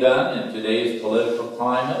easily done in today's political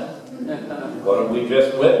climate? What have we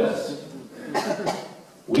just witnessed?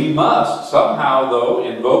 We must somehow, though,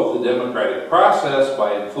 invoke the democratic process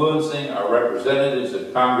by influencing our representatives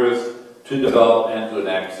in Congress to develop and to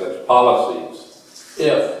enact such policies,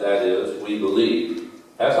 if, that is, we believe,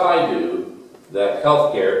 as I do, that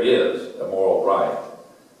health care is a moral right.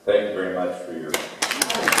 Thank you very much for your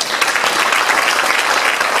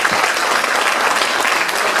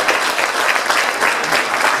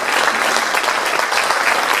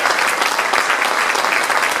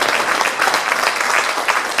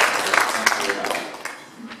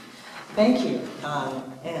Thank you,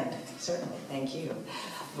 and certainly thank you.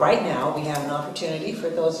 Right now, we have an opportunity for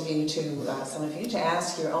those of you to, some of you, to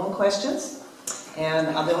ask your own questions. And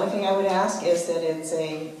the only thing I would ask is that it's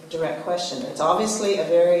a direct question. It's obviously a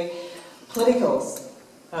very political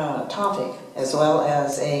topic as well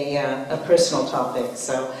as a personal topic.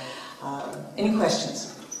 So, any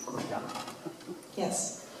questions?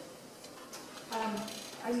 Yes.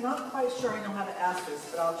 I'm not quite sure I know how to ask this,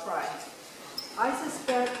 but I'll try. I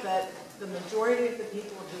suspect that the majority of the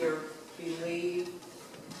people here believe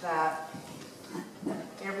that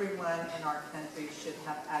everyone in our country should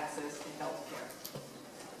have access to health care.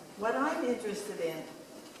 What I'm interested in,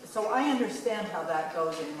 so I understand how that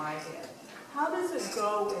goes in my head. How does it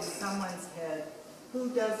go in someone's head who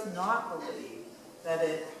does not believe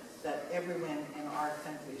that everyone in our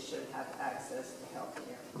country should have access to health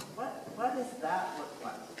care? What does that look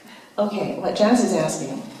like? Okay, what Janice is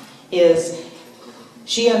asking is,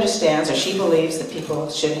 she understands or she believes that people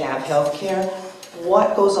should have health care.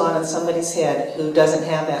 What goes on in somebody's head who doesn't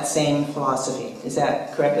have that same philosophy? Is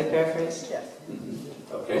that correctly paraphrased? Yes.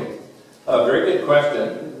 Okay. Very good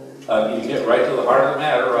question. You get right to the heart of the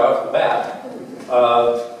matter right off the bat.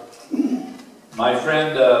 My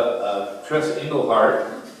friend Tris Engelhardt,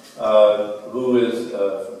 who is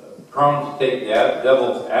prone to take the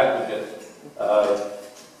devil's advocate,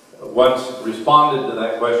 once responded to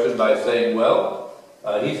that question by saying, well,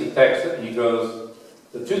 he's a Texan. He goes,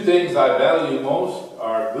 the two things I value most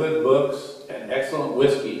are good books and excellent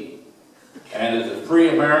whiskey. And as a free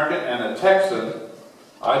American and a Texan,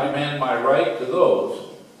 I demand my right to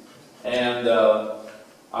those. And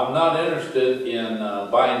I'm not interested in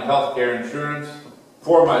buying health care insurance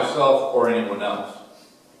for myself or anyone else.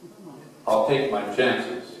 I'll take my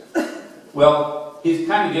chances. Well, he's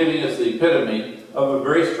kind of giving us the epitome of a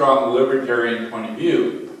very strong libertarian point of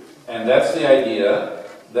view. And that's the idea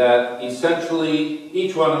that essentially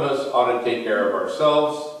each one of us ought to take care of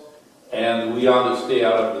ourselves and we ought to stay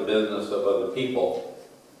out of the business of other people.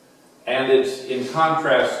 And it's in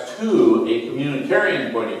contrast to a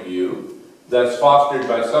communitarian point of view that's fostered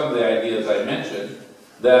by some of the ideas I mentioned,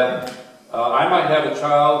 that I might have a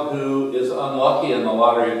child who is unlucky in the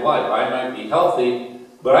lottery of life. I might be healthy,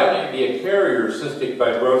 but I might be a carrier of cystic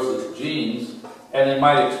fibrosis genes, and they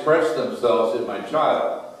might express themselves in my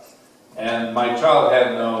child. And my child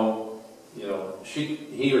had no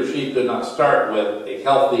he or she could not start with a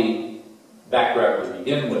healthy background to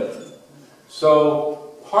begin with.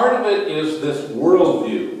 So part of it is this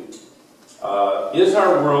worldview. Is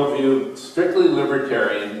our worldview strictly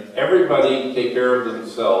libertarian, everybody take care of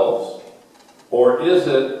themselves, or is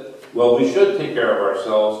it, well, we should take care of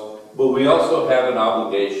ourselves, but we also have an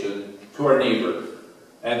obligation to our neighbor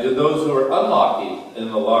and to those who are unlucky in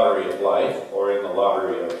the lottery of life or in the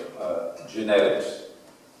lottery of genetics,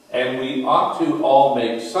 and we ought to all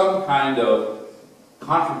make some kind of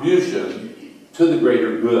contribution to the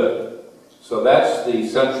greater good. So that's the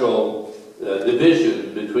central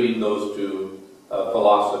division between those two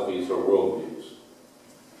philosophies or worldviews.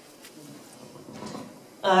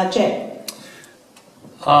 Jay.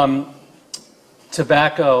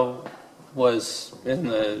 Tobacco was in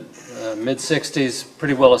the mid-60s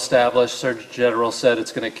pretty well established. Surgeon General said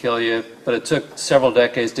it's going to kill you, but it took several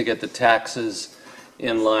decades to get the taxes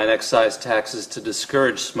in line, excise taxes, to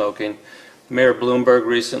discourage smoking. Mayor Bloomberg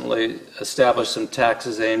recently established some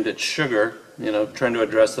taxes aimed at sugar, trying to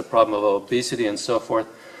address the problem of obesity and so forth.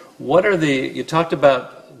 You talked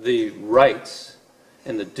about the rights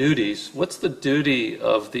and the duties. What's the duty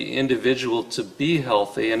of the individual to be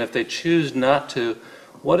healthy? And if they choose not to,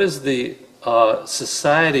 what is the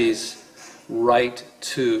society's right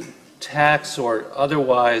to tax or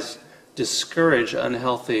otherwise discourage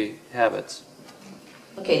unhealthy habits?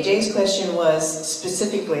 Okay, Jay's question was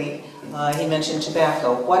specifically, he mentioned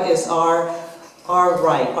tobacco. What is our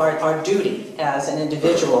right, our duty as an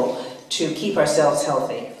individual to keep ourselves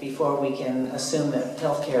healthy before we can assume that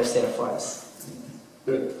healthcare is there for us?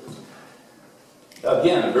 Good.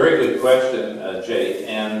 Again, a very good question, Jay,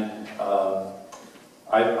 and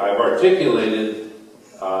I've articulated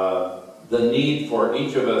the need for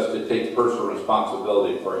each of us to take personal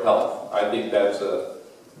responsibility for health. I think that's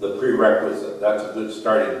the prerequisite. That's a good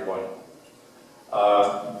starting point.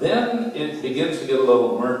 Then it begins to get a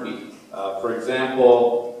little murky. For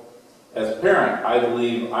example, as a parent, I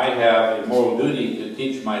believe I have a moral duty to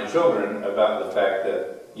teach my children about the fact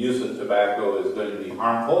that use of tobacco is going to be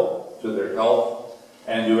harmful to their health,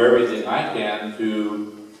 and do everything I can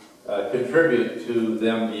to contribute to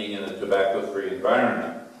them being in a tobacco-free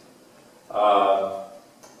environment.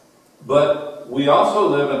 But we also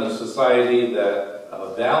live in a society that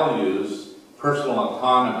values personal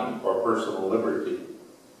autonomy or personal liberty.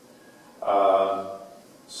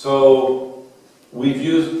 So we've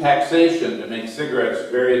used taxation to make cigarettes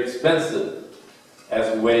very expensive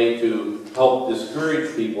as a way to help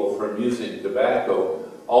discourage people from using tobacco,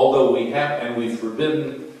 although we've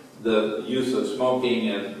forbidden the use of smoking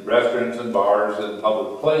in restaurants and bars and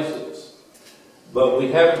public places. But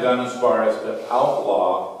we haven't gone as far as to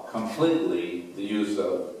outlaw completely the use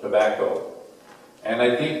of tobacco. And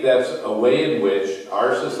I think that's a way in which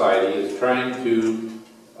our society is trying to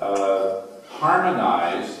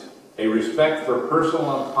harmonize a respect for personal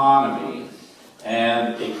autonomy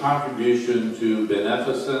and a contribution to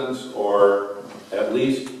beneficence, or at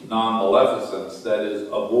least non-maleficence, that is,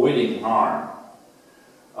 avoiding harm.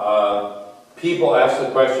 People ask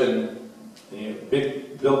the question,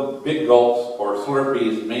 big gulps or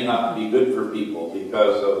Slurpees may not be good for people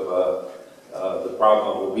because of the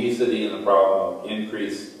problem of obesity and the problem of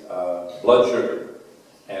increased blood sugar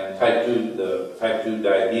and type 2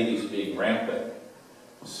 diabetes being rampant.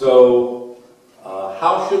 So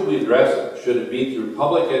how should we address it? Should it be through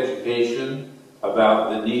public education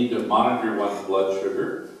about the need to monitor one's blood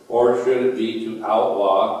sugar, or should it be to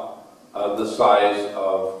outlaw the size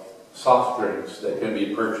of soft drinks that can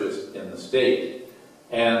be purchased in the state?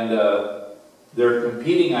 And there are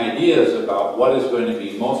competing ideas about what is going to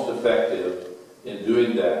be most effective in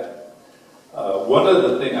doing that. One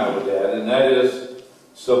other thing I would add, and that is,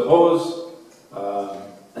 suppose,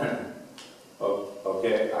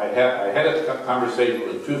 okay, I had a conversation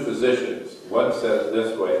with two physicians. One says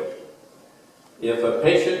this way: if a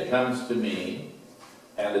patient comes to me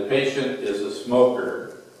and the patient is a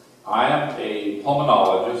smoker, I am a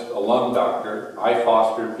pulmonologist, a lung doctor. I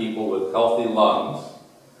foster people with healthy lungs.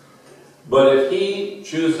 But if he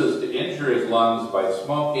chooses to injure his lungs by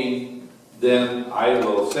smoking, then I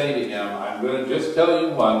will say to him, I'm going to just tell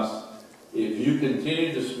you once, if you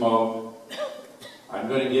continue to smoke, I'm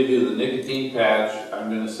going to give you the nicotine patch, I'm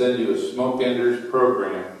going to send you a smoke enders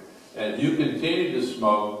program, and if you continue to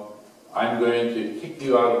smoke, I'm going to kick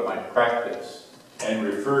you out of my practice and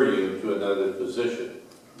refer you to another physician.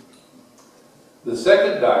 The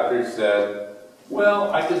second doctor said,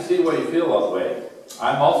 well, I can see why you feel that way.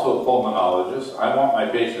 I'm also a pulmonologist. I want my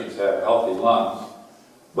patients to have healthy lungs.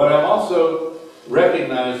 But I'm also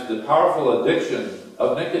recognize the powerful addiction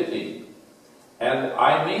of nicotine. And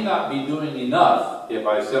I may not be doing enough if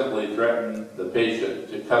I simply threaten the patient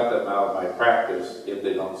to cut them out of my practice if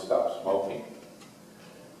they don't stop smoking.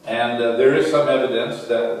 And there is some evidence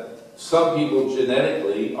that some people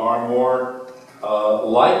genetically are more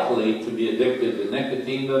likely to be addicted to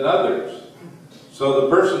nicotine than others. So the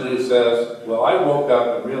person who says, well, I woke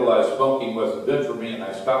up and realized smoking wasn't good for me and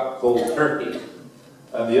I stopped cold turkey.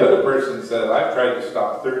 And the other person said, I've tried to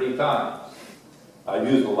stop 30 times. I've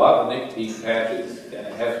used a lot of nicotine patches and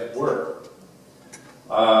it hasn't worked.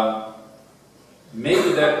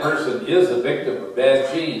 Maybe that person is a victim of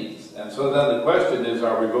bad genes. And so then the question is,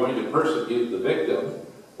 are we going to persecute the victim,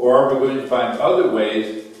 or are we going to find other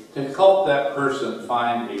ways to help that person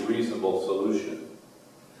find a reasonable solution?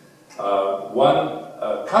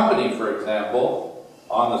 One company, for example,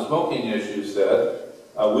 on the smoking issue said,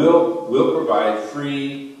 we'll provide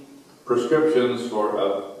free prescriptions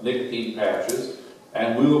for nicotine patches,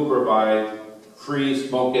 and we will provide free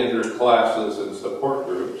smoke ender classes and support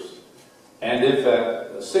groups. And if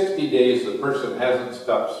at 60 days the person hasn't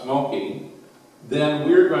stopped smoking, then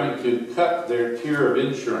we're going to cut their tier of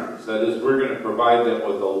insurance. That is, we're going to provide them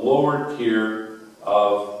with a lower tier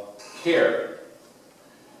of care.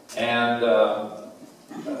 And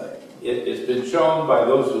it's been shown by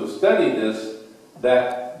those who have studied this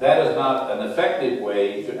that that is not an effective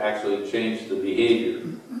way to actually change the behavior.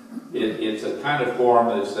 It's a kind of form,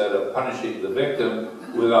 instead of punishing the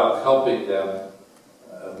victim, without helping them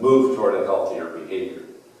move toward a healthier behavior.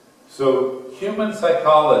 So human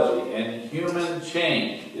psychology and human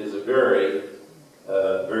change is a very,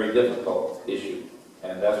 very difficult issue.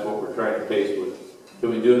 And that's what we're trying to face with. Do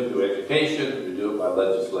we do it through education? Do we do it by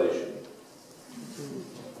legislation?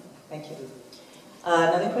 Thank you.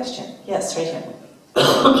 Another question? Yes, right here.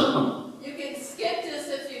 You can skip this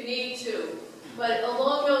if you need to, but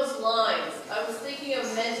along those lines, I was thinking of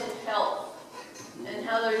mental health and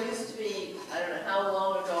how there used to be, I don't know how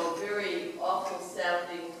long ago, very awful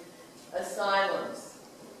sounding asylums.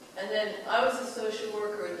 And then I was a social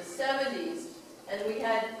worker in the 70s, and we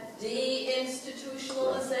had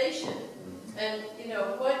deinstitutionalization. And, you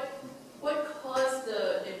know, what caused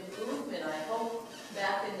the improvement, I hope,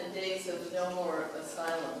 back in the days of no more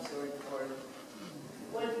asylums, or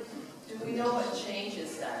what, do we know what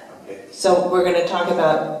changes that? Okay. So we're going to talk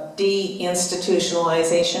about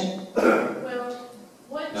deinstitutionalization. Well,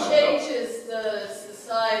 what changes the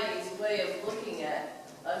society's way of looking at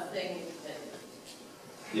a thing?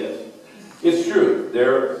 Yes, it's true.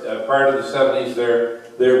 There, prior to the 70s,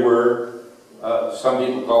 there were, some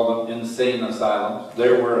people called them insane asylums.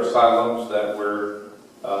 There were asylums that were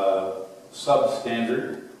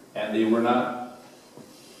substandard, and they were not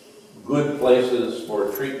good places for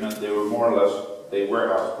treatment. They were more or less, they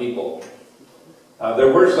warehoused people.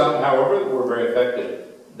 There were some, however, that were very effective.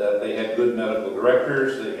 That they had good medical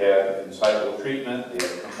directors, they had insightful treatment, they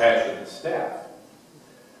had compassionate staff.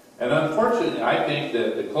 And unfortunately, I think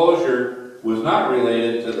that the closure was not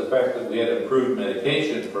related to the fact that we had improved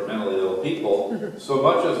medication for mentally ill people, so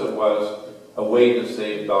much as it was a way to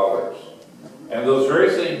save dollars. And those very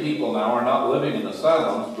same people now are not living in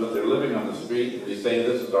asylums, but they're living on the street. We say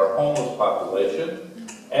this is our homeless population,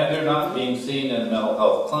 and they're not being seen in a mental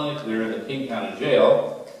health clinic. They're in the King County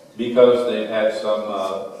Jail because they've had some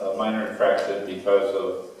minor infraction because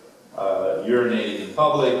of urinating in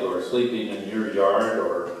public or sleeping in your yard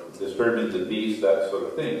or disturbing the bees, that sort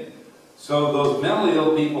of thing. So those mentally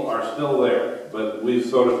ill people are still there, but we've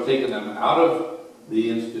sort of taken them out of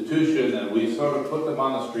the institution and we've sort of put them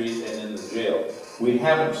on the street and in the jail. We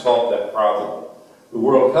haven't solved that problem. The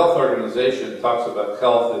World Health Organization talks about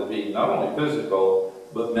health as being not only physical,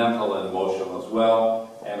 but mental and emotional as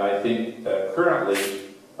well. And I think currently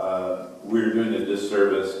we're doing a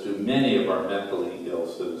disservice to many of our mentally ill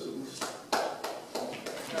citizens.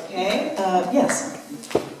 Okay, yes.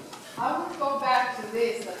 I would go back to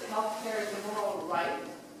this, that healthcare is a moral right,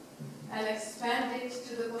 and expand it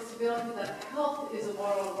to the possibility that health is a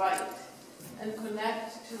moral right, and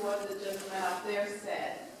connect to what the gentleman up there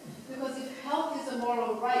said. Because if health is a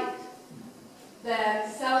moral right, then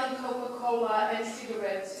selling Coca-Cola and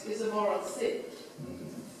cigarettes is a moral sin,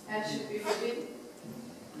 and should be forbidden.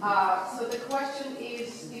 So the question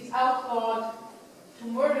is, it's outlawed to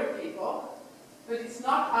murder people, but it's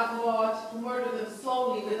not outlawed to murder them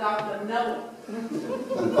slowly without them knowing.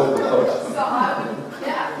 So I would,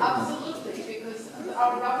 yeah, absolutely, because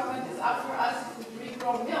our government is after us if we drink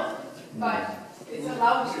raw milk, but it's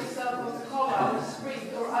allowed to sell Coca-Cola or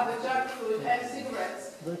Sprint or other junk food and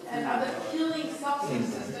cigarettes and other killing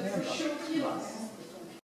substances that for sure kill us.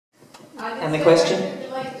 And the question?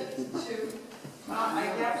 Related to,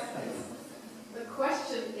 I guess, the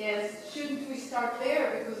question is, shouldn't we start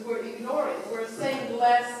there because we're ignoring? We're saying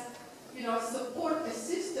let's, support a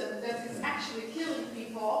system that is actually killing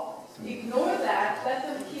people. Ignore that, let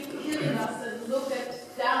them keep killing us and look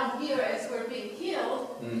at down here as we're being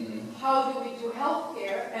killed. How do we do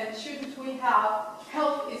healthcare? And shouldn't we have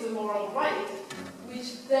health is a moral right,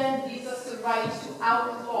 which then gives us the right to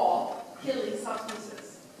outlaw killing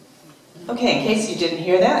substances? Okay, in case you didn't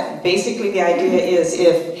hear that, basically the idea is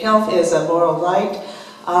if health is a moral right,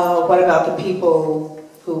 what about the people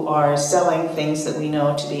who are selling things that we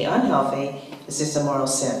know to be unhealthy? Is this a moral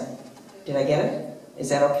sin? Did I get it? Is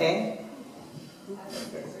that okay?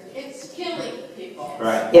 It's killing people.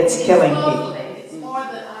 Right. It's killing people. Slowly. It's more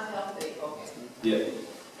than unhealthy. Yeah.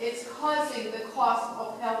 It's causing the cost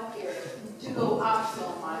of healthcare to go up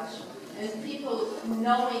so much, and people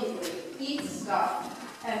knowingly eat stuff,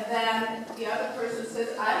 and then the other person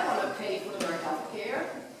says, I don't want to pay for their healthcare.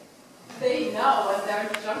 They know, and they're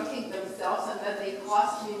junking themselves, and then they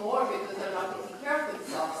cost me more because they're not taking care of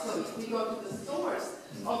themselves. So if we go to the source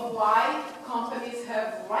of why companies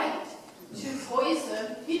have right to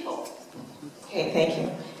poison people. Okay, thank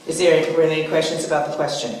you. Were there any questions about the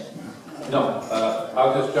question? No,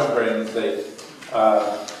 I'll just jump right in and say,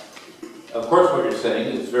 of course what you're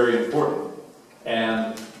saying is very important.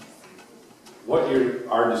 And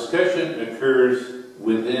our discussion occurs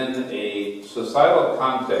within a societal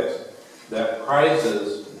context that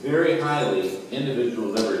prizes very highly individual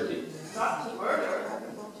liberty. Not to murder.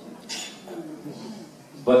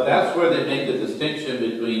 But that's where they make the distinction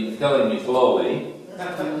between killing me slowly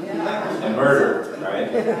and murder,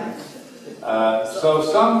 right? So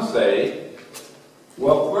some say,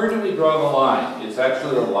 well, where do we draw the line? It's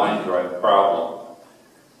actually a line drawing problem.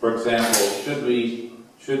 For example, should we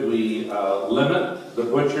limit the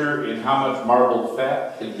butcher in how much marbled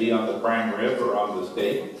fat can be on the prime rib or on the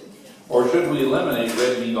steak? Or should we eliminate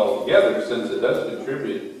red meat altogether, since it does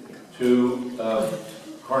contribute to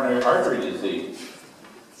coronary artery disease?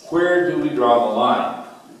 Where do we draw the line?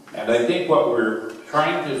 And I think what we're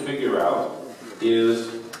trying to figure out is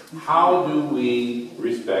how do we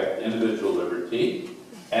respect individual liberty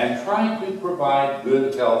and trying to provide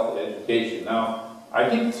good health education. Now, I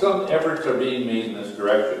think some efforts are being made in this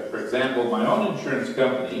direction. For example, my own insurance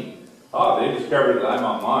company, they discovered that I'm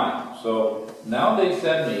online. So now they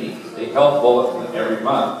send me a health bulletin every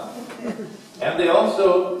month. And they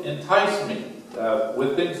also entice me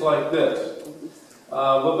with things like this.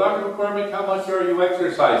 Well, Dr. McCormick, how much are you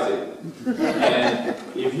exercising? And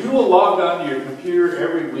if you will log on to your computer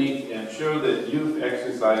every week and show that you've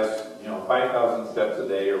exercised, 5,000 steps a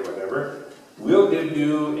day or whatever, we'll give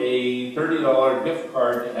you a $30 gift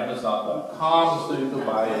card to Amazon.com so you can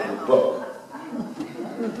buy a book.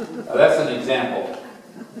 That's an example.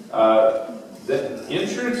 The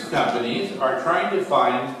insurance companies are trying to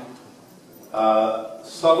find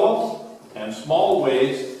subtle and small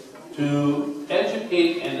ways to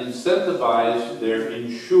educate and incentivize their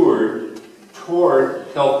insured toward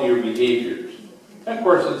healthier behaviors. And of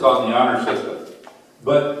course, it's on the honor system.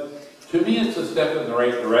 But to me, it's a step in the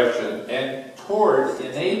right direction and toward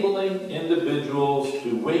enabling individuals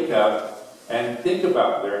to wake up and think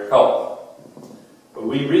about their health.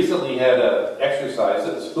 We recently had an exercise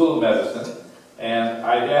at the School of Medicine, and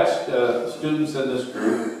I've asked students in this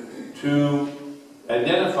group to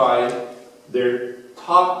identify their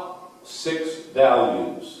top 6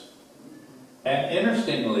 values. And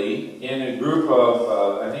interestingly, in a group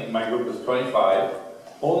of, I think my group was 25,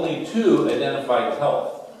 only 2 identified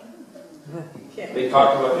health. They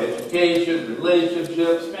talked about education,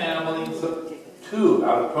 relationships, family. So 2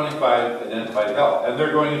 out of 25 identified health, and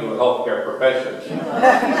they're going into a healthcare profession.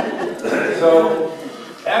 So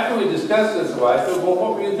after we discussed this, I said, well,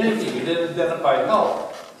 what were you thinking? You didn't identify health.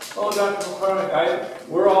 Oh, Dr. McCormick,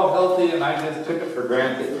 we're all healthy, and I just took it for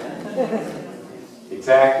granted.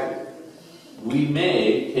 Exactly. We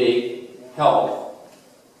may take health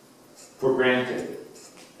for granted,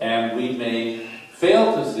 and we may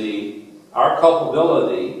fail to see our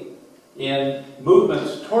culpability in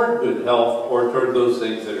movements toward good health or toward those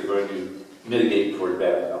things that are going to mitigate toward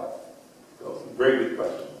bad health. So, very good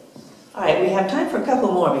question. All right, we have time for a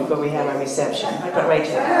couple more before we have our reception. How about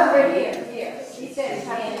Rachel? Over here. He said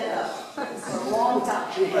hand it up for a long time.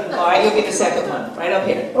 All right, you'll get the second one. Right up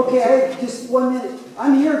here. Okay, just 1 minute.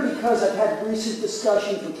 I'm here because I've had recent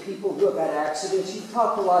discussions with people who have had accidents. You've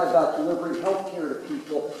talked a lot about delivering health care to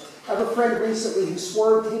people. I have a friend recently who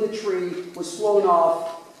swerved, hit a tree, was flown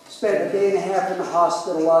off, spent a day and a half in the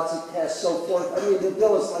hospital, lots of tests, so forth. I mean, the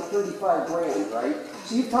bill is like 35 grand, right?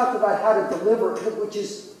 So you've talked about how to deliver, which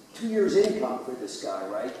is 2 years' income for this guy,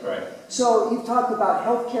 right? Right. So you talk about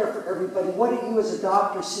health care for everybody. What do you as a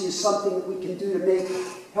doctor see as something that we can do to make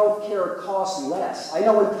health care cost less? I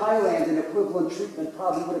know in Thailand an equivalent treatment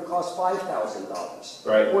probably would have cost $5,000.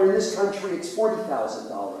 Right. Where in this country it's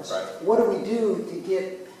 $40,000. Right. What do we do to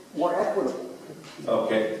get more equitable?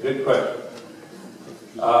 Okay, good question.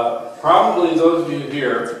 Probably those of you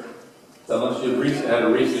here, unless you've had a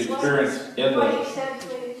recent experience in the...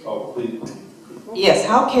 Oh, please. Yes,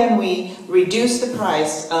 how can we reduce the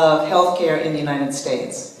price of healthcare in the United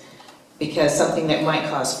States? Because something that might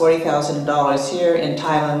cost $40,000 here in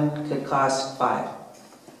Thailand could cost $5,000.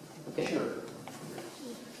 Okay. Sure.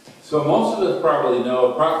 So most of us probably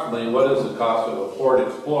know approximately what is the cost of a Ford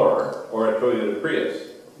Explorer or a Toyota Prius.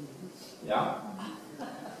 Yeah?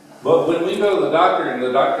 But when we go to the doctor and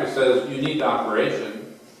the doctor says you need an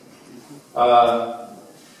operation, how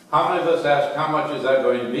many of us ask how much is that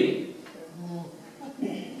going to be?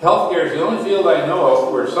 Healthcare is the only field I know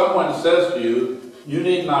of where someone says to you, you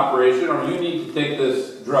need an operation or you need to take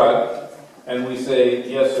this drug, and we say,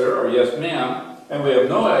 yes sir, or yes ma'am, and we have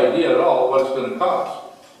no idea at all what it's going to cost.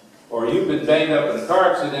 Or you've been banged up in a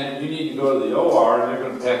car accident, you need to go to the OR and they're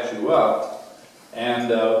going to patch you up, and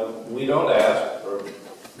we don't ask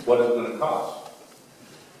what it's going to cost.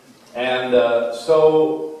 And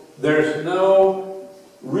so there's no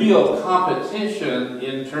real competition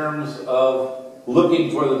in terms of looking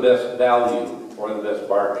for the best value or the best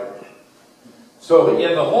bargain. So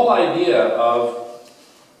in the whole idea of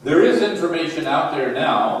there is information out there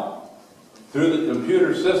now through the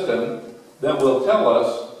computer system that will tell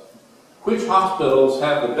us which hospitals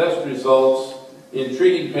have the best results in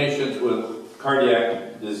treating patients with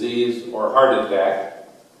cardiac disease or heart attack,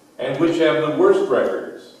 and which have the worst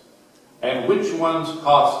records, and which ones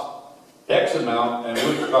cost X amount and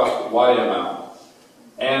which cost Y amount.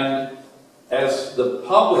 And as the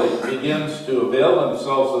public begins to avail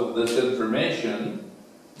themselves of this information,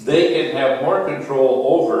 they can have more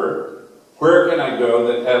control over where can I go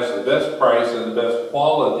that has the best price and the best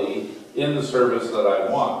quality in the service that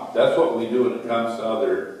I want. That's what we do when it comes to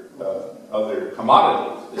other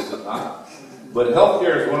commodities, is it not? But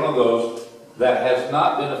healthcare is one of those that has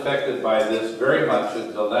not been affected by this very much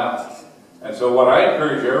until now. And so what I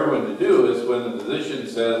encourage everyone to do is when the physician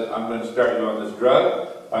says, I'm going to start you on this drug,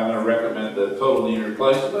 I'm going to recommend a total knee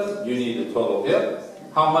replacement, you need a total hip,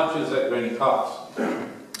 how much is that going to cost?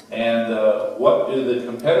 And what do the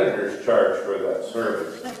competitors charge for that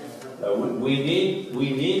service? We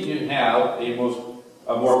need to have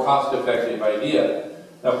a more cost-effective idea.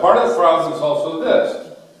 Now part of the problem is also this.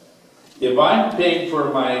 If I'm paying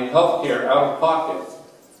for my health care out of pocket,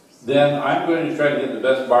 then I'm going to try to get the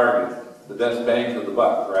best bargain, the best bang for the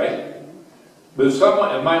buck, right? But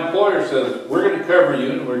if my employer says, we're going to cover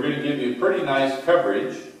you and we're going to give you pretty nice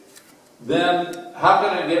coverage, then how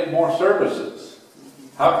can I get more services?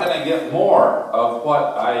 How can I get more of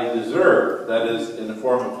what I deserve, that is in the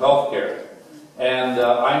form of health care? And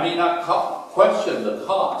I may not question the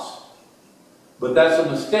cost, but that's a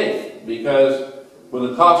mistake, because when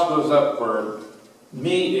the cost goes up for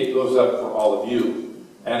me, it goes up for all of you.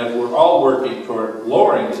 And if we're all working toward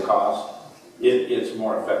lowering the cost, it's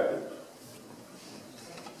more effective.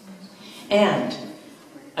 And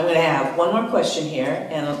I'm going to have one more question here,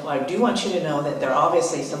 and I do want you to know that there are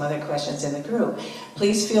obviously some other questions in the group.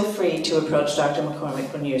 Please feel free to approach Dr.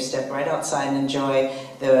 McCormick when you step right outside and enjoy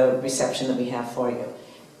the reception that we have for you.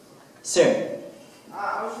 Sir.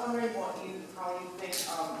 I was wondering how you think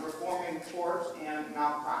reforming torts and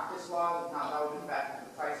malpractice laws, how that would affect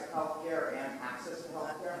the price of health care and access to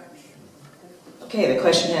health care. Okay, the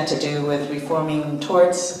question had to do with reforming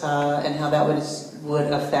torts and how that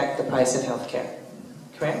would affect the price of health care.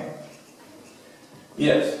 Correct?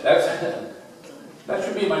 Yes, that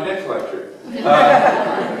should be my next lecture.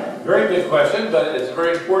 Very good question, but it's a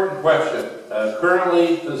very important question.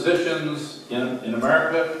 Currently, physicians in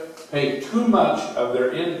America pay too much of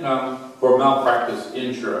their income for malpractice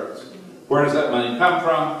insurance. Where does that money come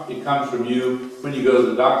from? It comes from you. When you go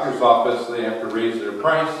to the doctor's office, they have to raise their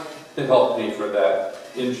price to help pay for that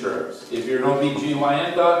insurance. If you're an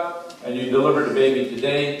OB/GYN doc and you delivered a baby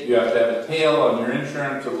today, you have to have a tail on your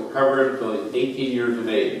insurance that will cover it until he's 18 years of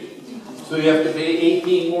age. So you have to pay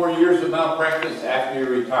 18 more years of malpractice after you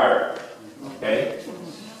retire. Okay?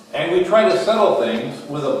 And we try to settle things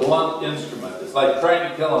with a blunt instrument. It's like trying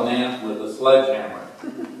to kill an ant with a sledgehammer.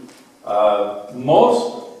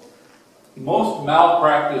 Most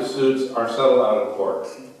malpractice suits are settled out of court.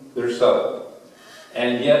 They're settled.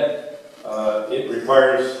 And yet, it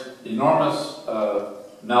requires enormous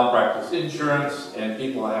malpractice insurance, and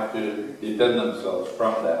people have to defend themselves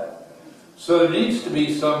from that. So there needs to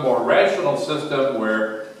be some more rational system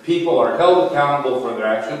where people are held accountable for their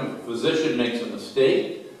action. If a physician makes a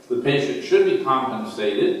mistake, the patient should be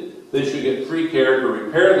compensated. They should get free care to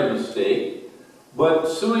repair the mistake. But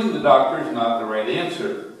suing the doctor is not the right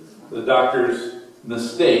answer. The doctor's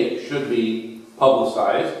mistake should be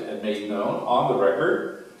publicized and made known on the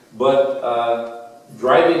record, but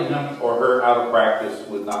driving him or her out of practice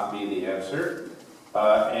would not be the answer.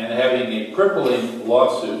 And having a crippling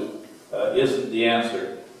lawsuit isn't the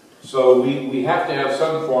answer. So we have to have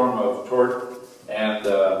some form of tort and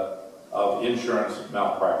of insurance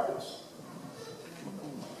malpractice.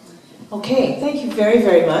 Okay, thank you very,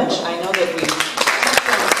 very much. I know that we've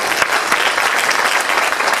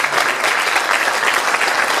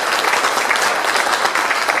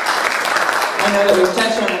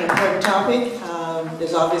touched on an important topic.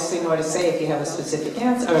 There's obviously more to say. If you have a specific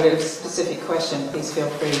answer or a specific question, please feel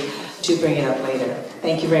free to bring it up later.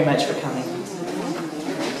 Thank you very much for coming.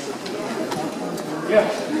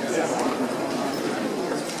 Yeah.